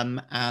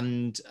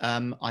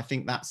 I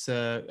think that's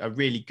a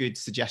really good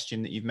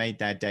suggestion that you've made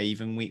there,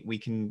 Dave, and we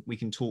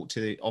can talk to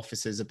the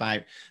officers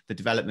about the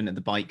development of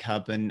the bike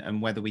hub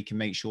and whether we can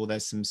make sure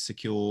there's some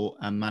secure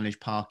and managed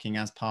parking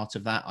as part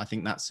of that. I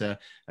think that's a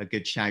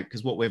good shout,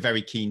 because what we're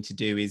very keen to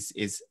do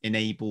is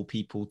enable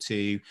people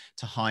to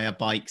hire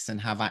bikes and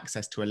have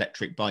access to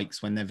electric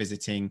bikes when they're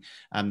visiting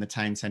the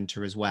town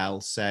centre as well.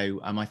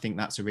 So I think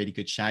that's a really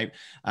good shout.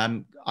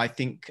 I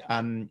think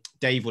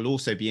Dave will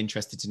also be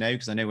interested to know,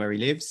 because I know where he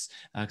lives,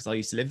 because I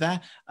used to live there,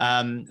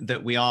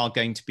 that we are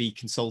going to be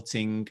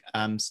consulting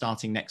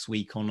starting next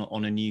week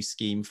on a new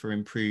scheme for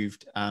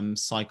improved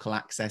cycle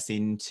access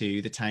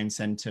into the town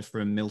centre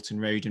from Milton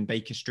Road and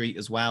Baker Street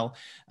as well.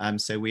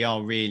 So we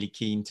are really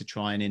keen to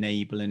try and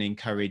enable and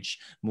encourage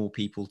more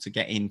people to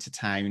get into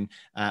town.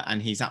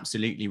 And he's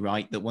absolutely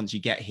right that once you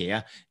get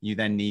here, you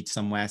then need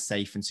somewhere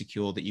safe and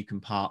secure that you can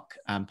park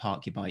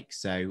your bike.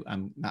 So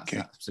that's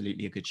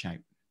absolutely a good shout.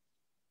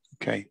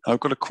 Okay, I've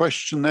got a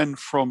question then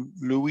from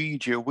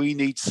Luigi. We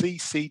need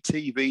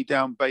CCTV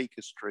down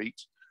Baker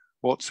Street.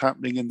 What's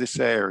happening in this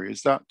area?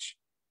 Is that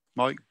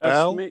Mike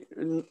Bell?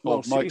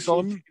 Well, Mike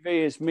Solomon?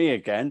 CCTV is me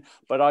again,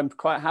 but I'm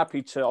quite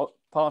happy to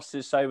pass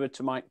this over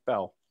to Mike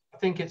Bell.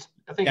 I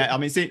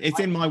mean, it's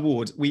in my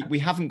ward. We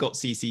haven't got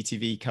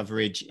CCTV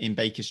coverage in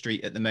Baker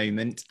Street at the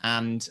moment,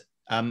 and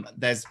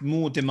there's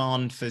more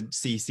demand for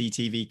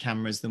CCTV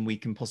cameras than we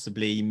can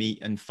possibly meet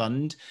and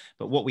fund.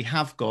 But what we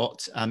have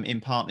got in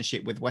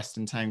partnership with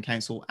Western Town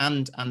Council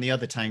and the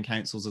other town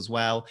councils as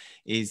well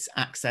is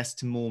access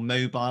to more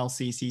mobile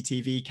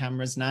CCTV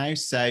cameras now.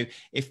 So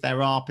if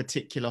there are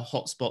particular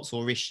hotspots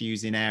or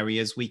issues in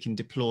areas, we can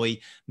deploy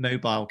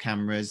mobile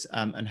cameras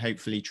and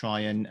hopefully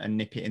try and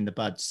nip it in the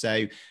bud.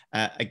 So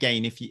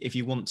again, if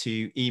you want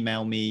to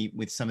email me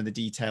with some of the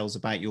details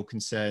about your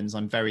concerns,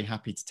 I'm very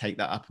happy to take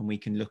that up and we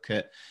can look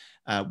at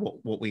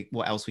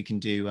what else we can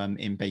do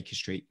in Baker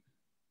Street.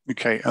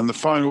 Okay, and the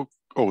final.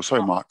 Oh,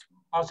 sorry, Mark.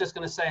 I was just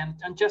going to say,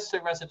 and just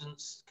so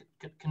residents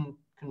can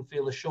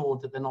feel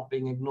assured that they're not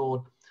being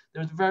ignored,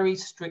 there's very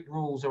strict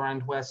rules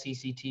around where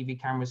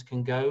CCTV cameras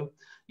can go.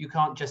 You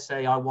can't just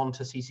say, I want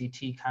a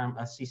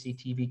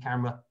CCTV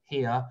camera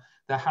here.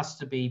 There has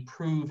to be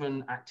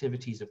proven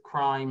activities of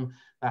crime.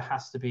 There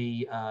has to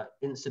be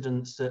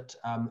incidents that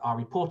are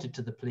reported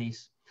to the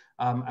police.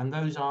 And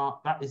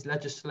that is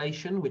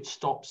legislation which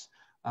stops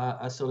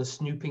a sort of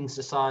snooping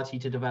society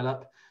to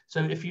develop.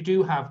 So if you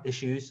do have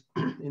issues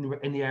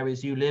in the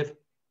areas you live,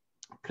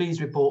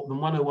 please report them,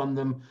 101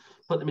 them,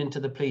 put them into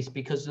the police,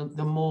 because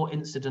the more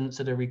incidents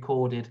that are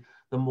recorded,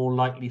 the more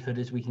likelihood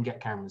is we can get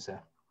cameras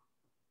there.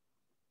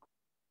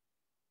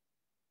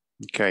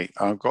 Okay,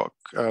 I've got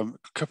a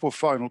couple of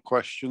final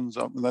questions,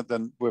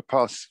 then we're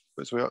past,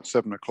 so we're at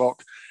 7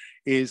 o'clock.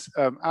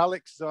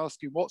 Alex is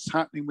asking, what's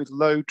happening with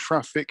low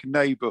traffic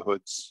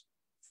neighbourhoods?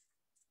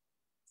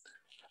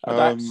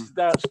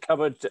 That's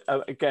covered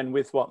again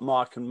with what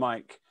Mark and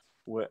Mike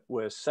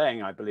were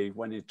saying, I believe,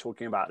 when you're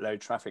talking about low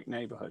traffic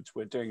neighbourhoods.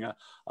 We're doing a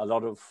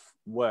lot of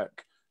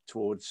work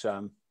towards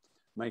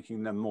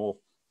making them more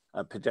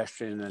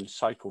pedestrian and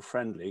cycle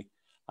friendly.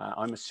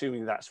 I'm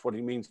assuming that's what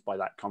he means by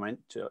that comment,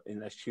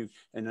 unless you...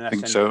 I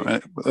think so.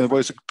 There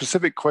was a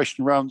specific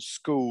question around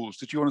schools.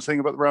 Did you want to say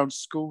about around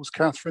schools,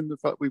 Catherine? The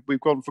fact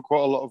we've gone for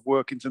quite a lot of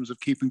work in terms of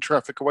keeping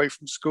traffic away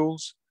from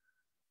schools?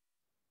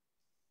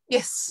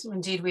 Yes,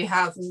 indeed we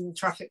have. And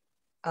traffic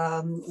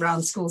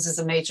around schools is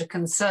a major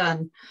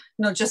concern,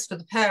 not just for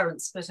the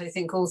parents, but I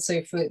think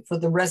also for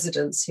the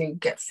residents who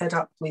get fed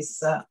up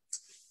with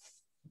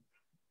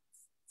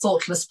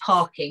thoughtless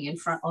parking in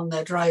front on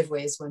their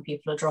driveways when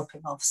people are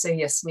dropping off. So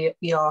yes,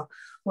 we are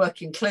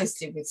working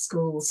closely with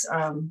schools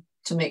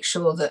to make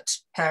sure that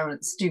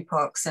parents do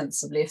park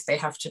sensibly if they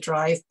have to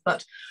drive,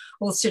 but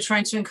also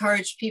trying to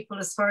encourage people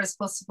as far as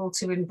possible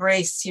to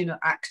embrace,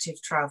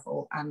 active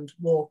travel and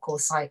walk or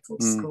cycle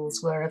to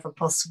schools wherever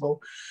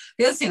possible.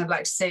 The other thing I'd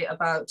like to say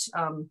about,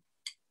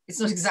 it's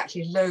not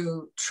exactly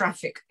low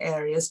traffic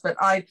areas, but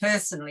I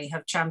personally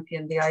have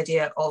championed the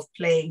idea of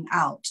playing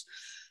out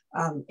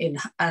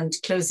and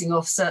closing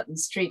off certain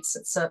streets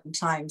at certain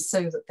times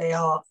so that they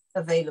are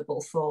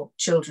available for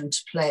children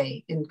to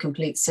play in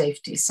complete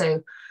safety.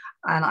 So,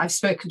 and I've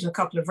spoken to a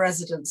couple of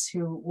residents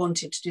who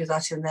wanted to do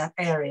that in their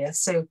area.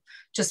 So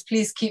just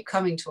please keep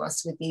coming to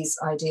us with these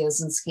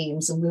ideas and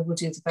schemes, and we will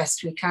do the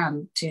best we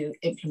can to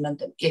implement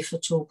them if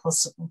at all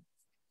possible.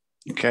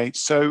 Okay,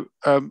 so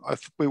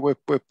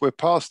we're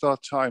past our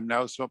time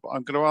now, so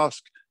I'm going to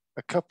ask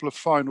a couple of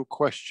final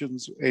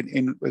questions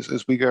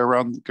as we go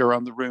around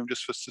the room,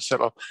 just for us to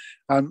set up.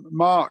 And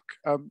Mark,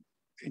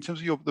 in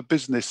terms of the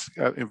business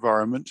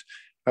environment,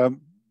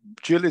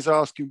 Jill is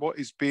asking what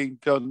is being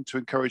done to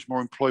encourage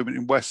more employment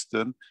in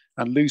Weston,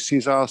 and Lucy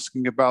is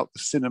asking about the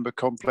cinema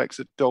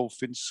complex at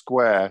Dolphin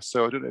Square.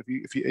 So I don't know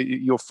if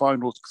your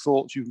final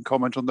thoughts, you can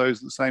comment on those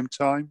at the same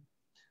time.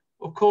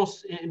 Of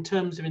course, in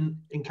terms of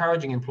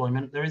encouraging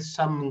employment, there is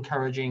some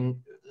encouraging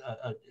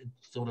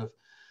sort of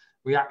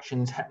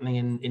reactions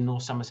happening in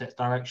North Somerset's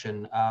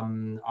direction.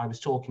 I was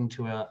talking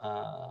to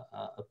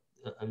a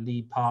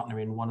lead partner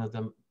in one of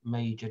the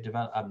major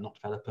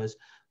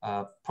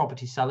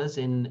property sellers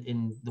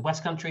in the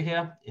West Country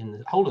here, in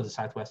the whole of the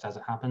Southwest as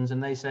it happens,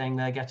 and they're saying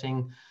they're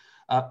getting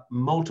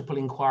multiple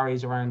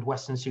inquiries around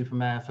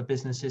Weston-super-Mare for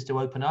businesses to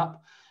open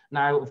up.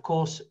 Now, of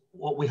course,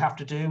 what we have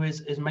to do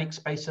is make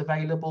space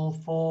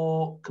available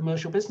for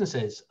commercial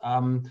businesses,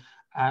 and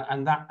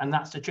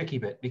that's the tricky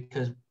bit,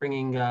 because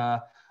bringing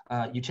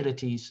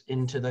utilities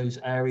into those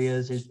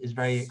areas is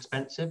very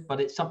expensive, but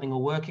it's something we're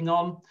working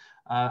on,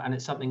 and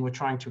it's something we're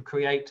trying to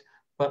create.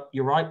 But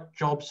you're right,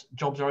 jobs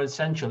are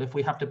essential if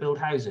we have to build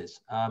houses,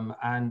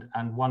 and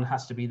one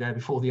has to be there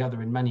before the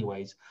other in many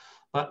ways.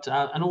 But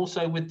and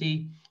also with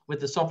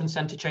the sovereign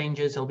centre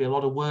changes, there'll be a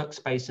lot of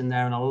workspace in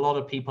there, and a lot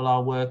of people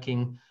are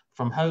working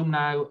from home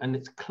now, and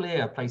it's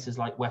clear places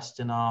like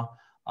Weston are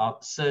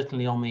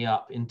certainly on the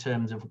up in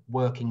terms of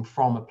working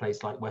from a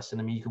place like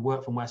Weston. I mean, you can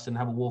work from Weston,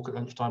 have a walk at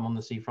lunchtime on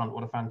the seafront.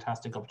 What a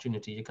fantastic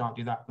opportunity. You can't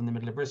do that in the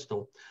middle of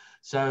Bristol.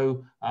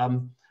 So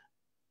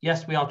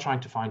yes, we are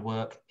trying to find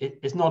work.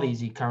 It's not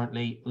easy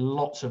currently.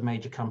 Lots of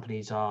major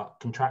companies are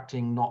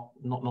contracting, not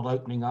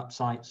opening up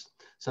sites.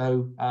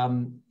 So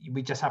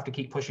we just have to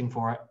keep pushing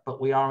for it, but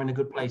we are in a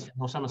good place in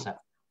North Somerset.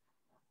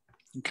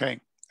 Okay,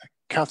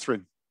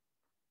 Catherine.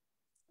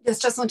 Yes,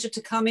 just wanted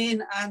to come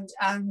in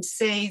and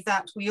say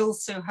that we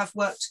also have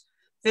worked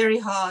very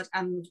hard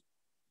and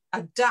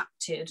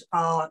adapted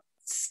our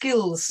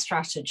skills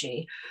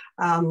strategy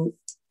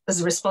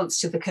as a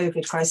response to the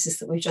COVID crisis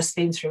that we've just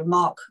been through.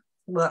 Mark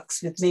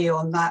works with me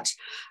on that.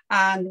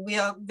 And we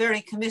are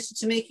very committed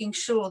to making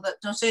sure that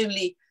not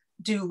only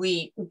do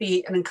we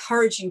be an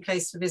encouraging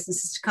place for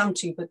businesses to come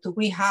to, but that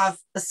we have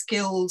a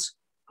skilled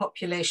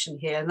population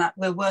here, and that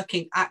we're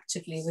working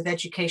actively with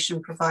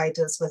education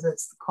providers, whether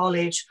it's the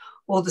college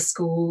or the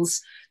schools,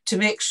 to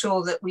make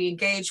sure that we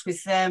engage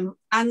with them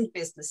and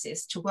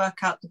businesses to work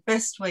out the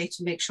best way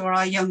to make sure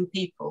our young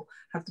people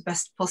have the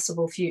best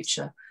possible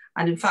future.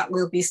 And in fact,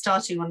 we'll be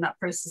starting on that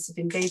process of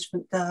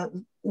engagement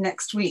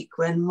next week,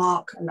 when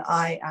Mark and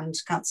I and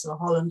Councillor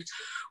Holland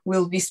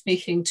will be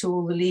speaking to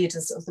all the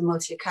leaders of the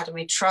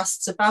multi-academy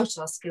trusts about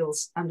our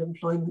skills and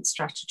employment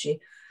strategy,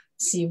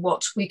 see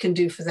what we can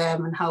do for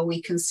them and how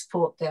we can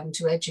support them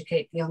to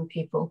educate the young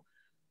people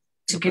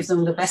to give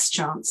them the best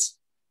chance.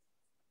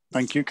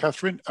 Thank you,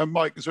 Catherine. And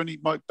Mike,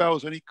 Mike Bell,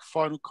 any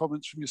final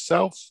comments from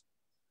yourself?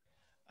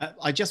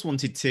 I just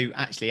wanted to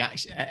actually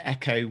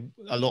echo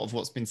a lot of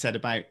what's been said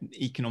about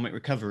economic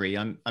recovery.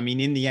 I mean,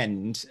 in the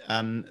end,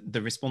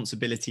 the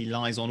responsibility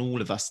lies on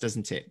all of us,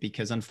 doesn't it?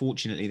 Because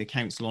unfortunately, the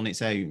council on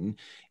its own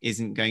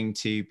isn't going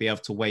to be able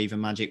to wave a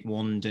magic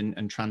wand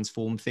and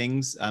transform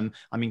things.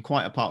 I mean,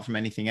 quite apart from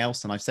anything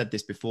else, and I've said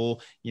this before,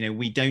 you know,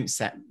 we don't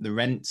set the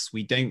rents,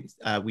 we don't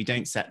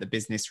set the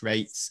business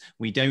rates,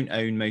 we don't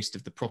own most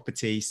of the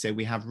property, so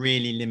we have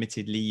really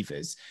limited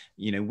levers.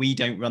 You know, we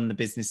don't run the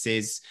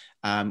businesses.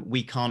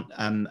 We can't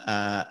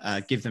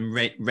give them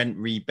rent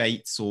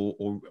rebates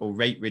or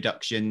rate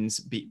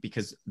reductions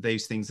because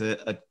those things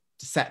are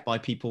set by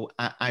people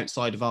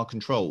outside of our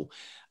control.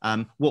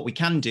 What we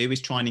can do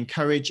is try and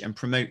encourage and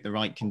promote the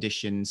right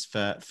conditions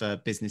for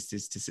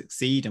businesses to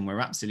succeed, and we're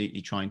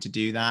absolutely trying to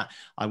do that.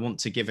 I want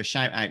to give a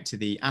shout out to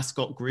the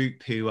Ascot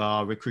Group, who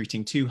are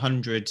recruiting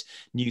 200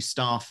 new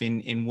staff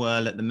in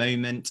Whirl at the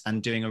moment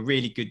and doing a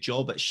really good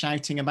job at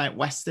shouting about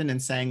Weston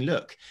and saying,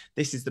 look,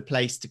 this is the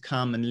place to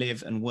come and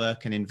live and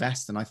work and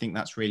invest, and I think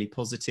that's really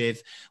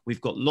positive.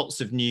 We've got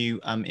lots of new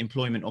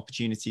employment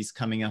opportunities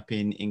coming up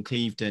in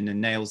Clevedon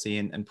and Nailsea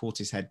and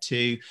Portishead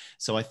too,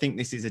 so I think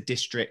this is a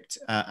district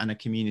and a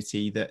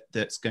community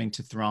that's going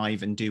to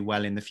thrive and do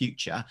well in the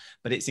future.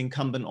 But it's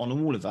incumbent on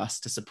all of us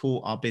to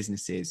support our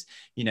businesses.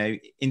 You know,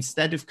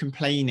 instead of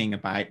complaining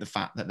about the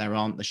fact that there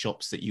aren't the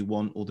shops that you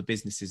want or the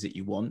businesses that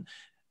you want,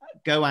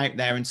 go out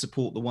there and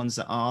support the ones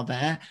that are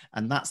there.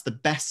 And that's the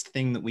best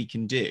thing that we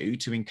can do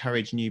to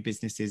encourage new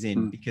businesses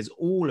in, because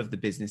all of the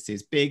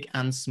businesses, big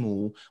and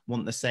small,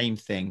 want the same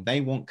thing. They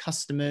want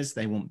customers,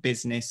 they want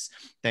business,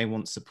 they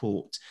want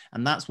support.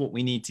 And that's what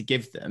we need to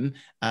give them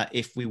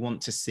if we want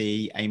to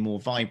see a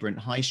more vibrant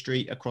high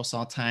street across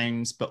our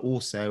towns, but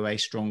also a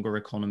stronger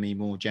economy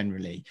more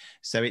generally.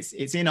 So it's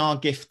in our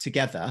gift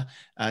together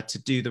to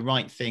do the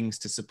right things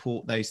to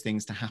support those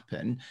things to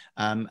happen.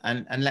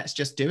 And let's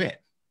just do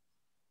it.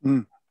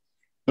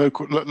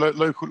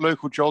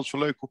 Local jobs for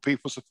local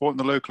people, supporting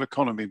the local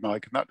economy,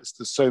 Mike, and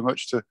there's so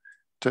much to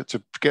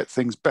get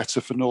things better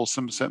for North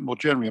Somerset more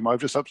generally. I'm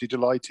just absolutely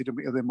delighted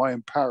in my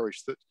own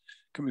parish that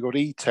we got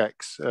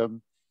E-Tex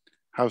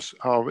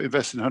are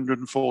investing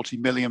 £140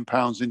 million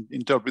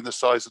in doubling the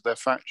size of their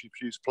factory to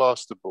produce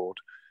plasterboard,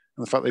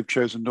 and the fact they've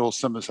chosen North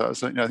Somerset, I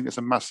think it's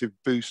a massive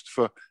boost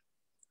for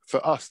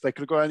us. They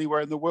could have gone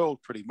anywhere in the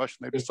world pretty much,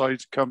 and they've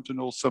decided to come to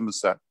North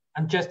Somerset.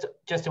 And just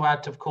to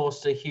add, of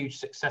course, the huge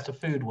success of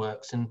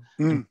Foodworks and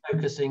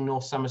focusing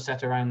North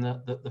Somerset around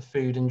the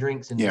food and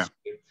drinks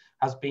industry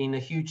has been a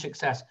huge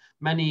success.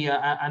 Many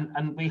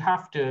and we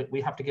have to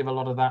give a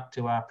lot of that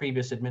to our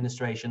previous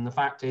administration. The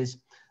fact is,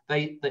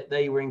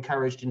 they were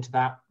encouraged into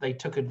that. They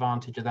took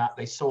advantage of that.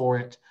 They saw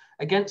it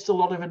against a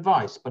lot of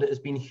advice, but it has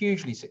been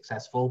hugely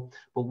successful.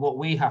 But what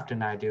we have to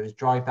now do is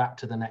drive that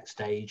to the next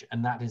stage,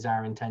 and that is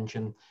our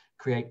intention.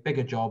 Create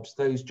bigger jobs.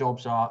 Those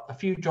jobs are a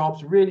few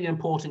jobs, really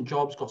important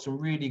jobs, got some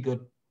really good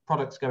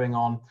products going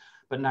on,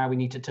 but now we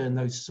need to turn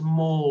those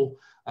small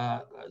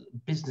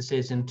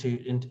businesses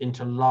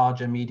into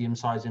larger,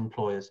 medium-sized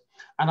employers.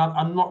 And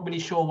I'm not really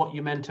sure what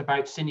you meant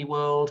about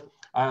Cineworld.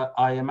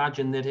 I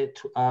imagine that it,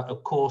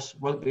 of course,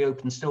 won't be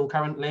open still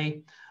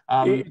currently.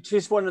 It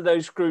is one of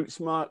those groups,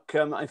 Mark,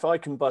 if I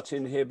can butt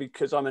in here,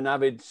 because I'm an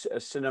avid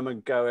cinema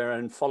goer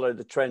and follow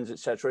the trends,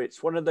 etc.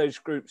 It's one of those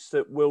groups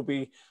that will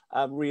be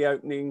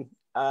reopening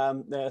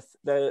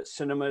their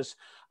cinemas,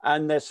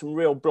 and there's some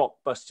real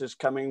blockbusters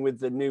coming with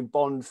the new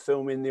Bond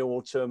film in the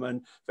autumn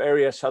and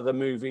various other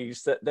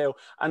movies that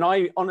and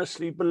I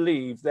honestly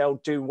believe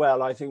they'll do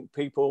well. I think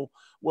people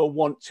will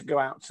want to go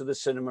out to the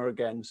cinema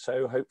again.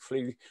 So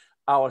hopefully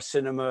our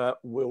cinema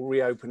will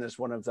reopen as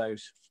one of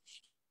those.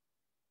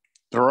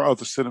 There are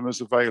other cinemas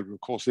available,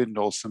 of course, in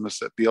North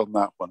Somerset beyond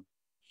that one.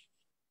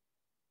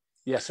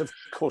 Yes, of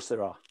course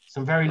there are.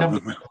 Some very lovely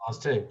cinemas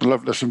too.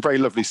 There's some very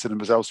lovely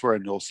cinemas elsewhere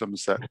in North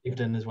Somerset.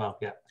 Clevedon as well,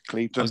 yeah.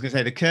 Clevedon. I was going to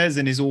say the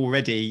Curzon is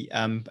already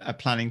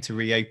planning to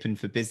reopen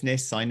for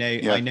business. I know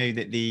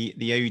that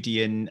the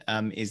Odeon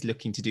is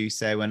looking to do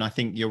so, and I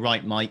think you're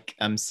right, Mike.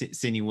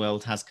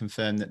 Cineworld has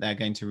confirmed that they're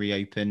going to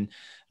reopen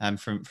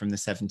from the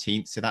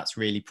 17th, so that's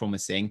really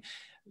promising.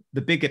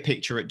 The bigger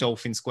picture at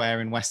Dolphin Square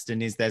in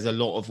Weston is there's a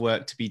lot of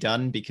work to be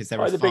done, because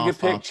there are bigger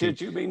picture.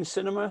 Do you mean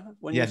cinema?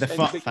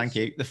 Thank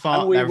you.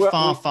 There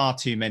are far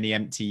too many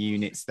empty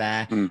units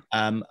there.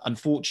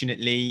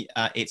 Unfortunately,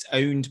 it's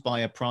owned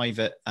by a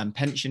private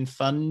pension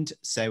fund.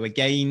 So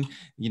again,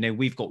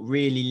 we've got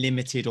really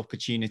limited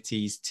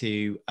opportunities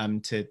to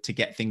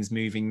get things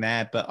moving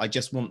there. But I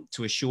just want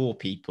to assure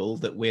people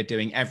that we're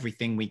doing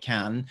everything we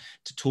can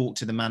to talk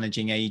to the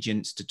managing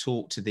agents, to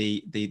talk to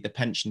the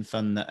pension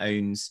fund that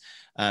owns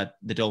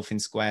the Dolphin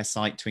Square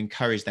site, to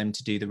encourage them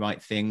to do the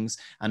right things.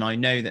 And I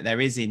know that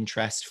there is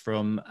interest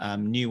from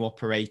new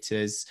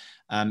operators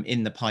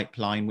in the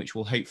pipeline, which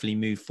will hopefully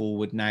move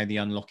forward now the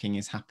unlocking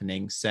is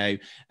happening. So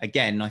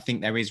again, I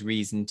think there is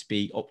reason to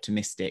be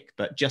optimistic,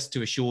 but just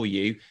to assure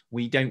you,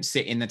 we don't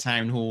sit in the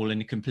town hall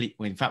in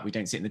in fact, we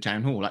don't sit in the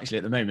town hall actually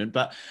at the moment,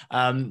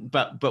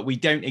 but we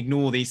don't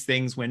ignore these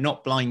things. We're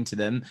not blind to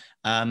them.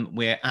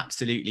 We're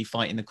absolutely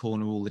fighting the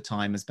corner all the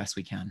time as best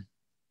we can.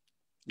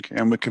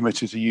 Okay, and we're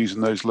committed to using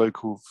those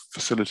local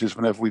facilities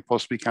whenever we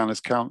possibly can as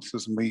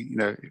councillors. And we,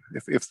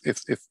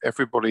 if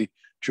everybody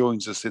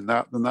joins us in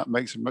that, then that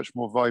makes a much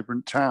more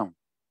vibrant town,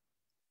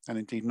 and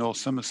indeed North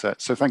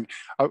Somerset. So thank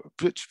you.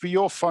 For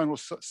your final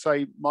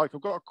say, Mike,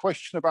 I've got a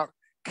question about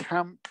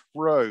Camp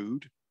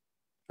Road,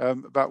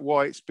 about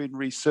why it's been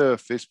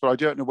resurfaced, but I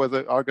don't know whether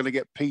I'm going to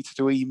get Peter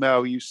to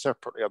email you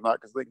separately on that,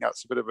 because I think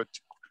that's a bit of a...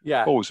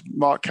 Yeah. Oh, it's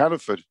Mark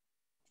Canniford.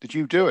 Did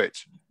you do it?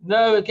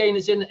 No, again,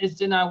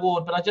 it's in our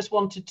ward, but I just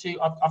wanted to.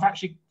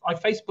 I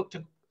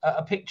Facebooked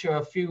a picture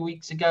a few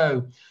weeks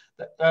ago,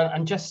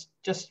 and just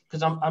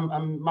because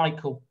I'm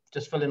Michael,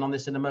 just fill in on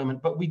this in a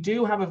moment. But we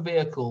do have a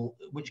vehicle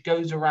which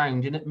goes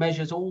around and it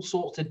measures all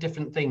sorts of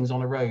different things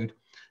on a road.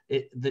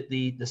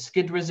 The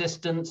skid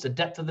resistance, the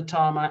depth of the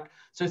tarmac.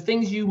 So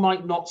things you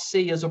might not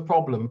see as a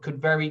problem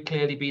could very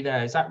clearly be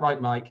there. Is that right,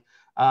 Mike?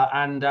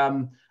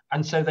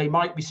 And so they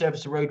might be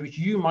serviced a road which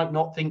you might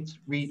not think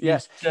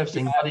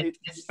servicing, but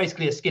it's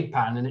basically a skid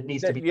pan and it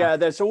needs to be. Yeah,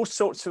 there's all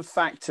sorts of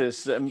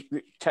factors that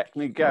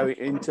technically go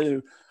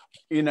into,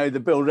 the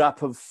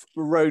build-up of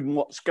the road and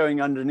what's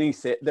going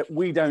underneath it that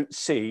we don't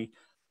see,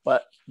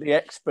 but the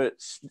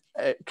experts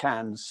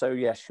can. So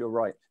yes, you're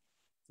right.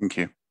 Thank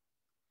you.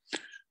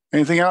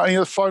 Anything out? Any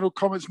other final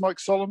comments, Mike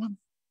Solomon?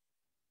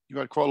 You've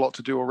had quite a lot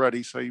to do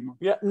already, so you...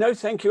 Yeah, no,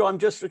 thank you. I'm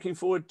just looking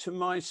forward to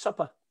my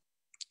supper.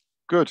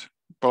 Good.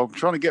 Well, I'm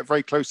trying to get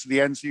very close to the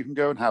end so you can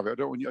go and have it. I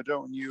don't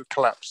want you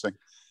collapsing.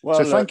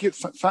 Well, so thank you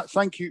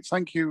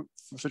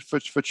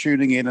for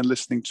tuning in and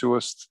listening to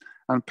us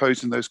and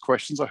posing those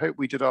questions. I hope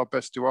we did our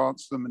best to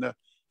answer them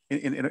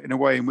in a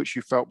way in which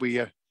you felt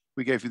we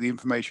gave you the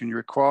information you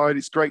required.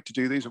 It's great to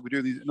do these. We're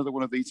doing another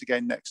one of these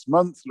again next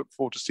month. Look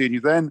forward to seeing you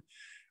then.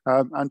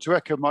 And to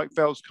echo Mike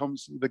Bell's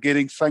comments at the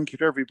beginning, thank you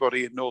to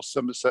everybody in North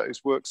Somerset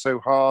who's worked so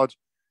hard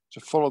to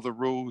follow the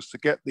rules, to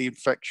get the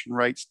infection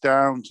rates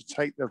down, to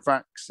take the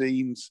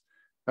vaccines.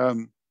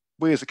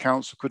 We as a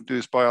council couldn't do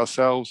this by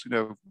ourselves.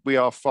 We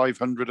are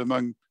 500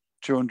 among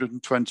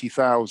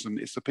 220,000.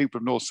 It's the people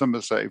of North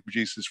Somerset who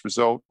produce this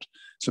result.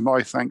 So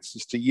my thanks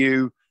is to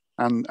you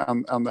and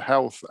the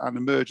health and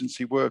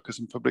emergency workers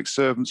and public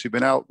servants who've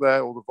been out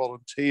there, all the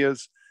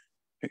volunteers.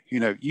 You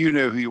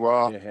know who you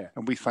are,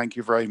 and we thank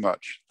you very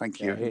much.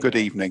 Thank you. Good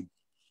evening.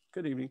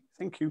 Good evening.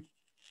 Thank you.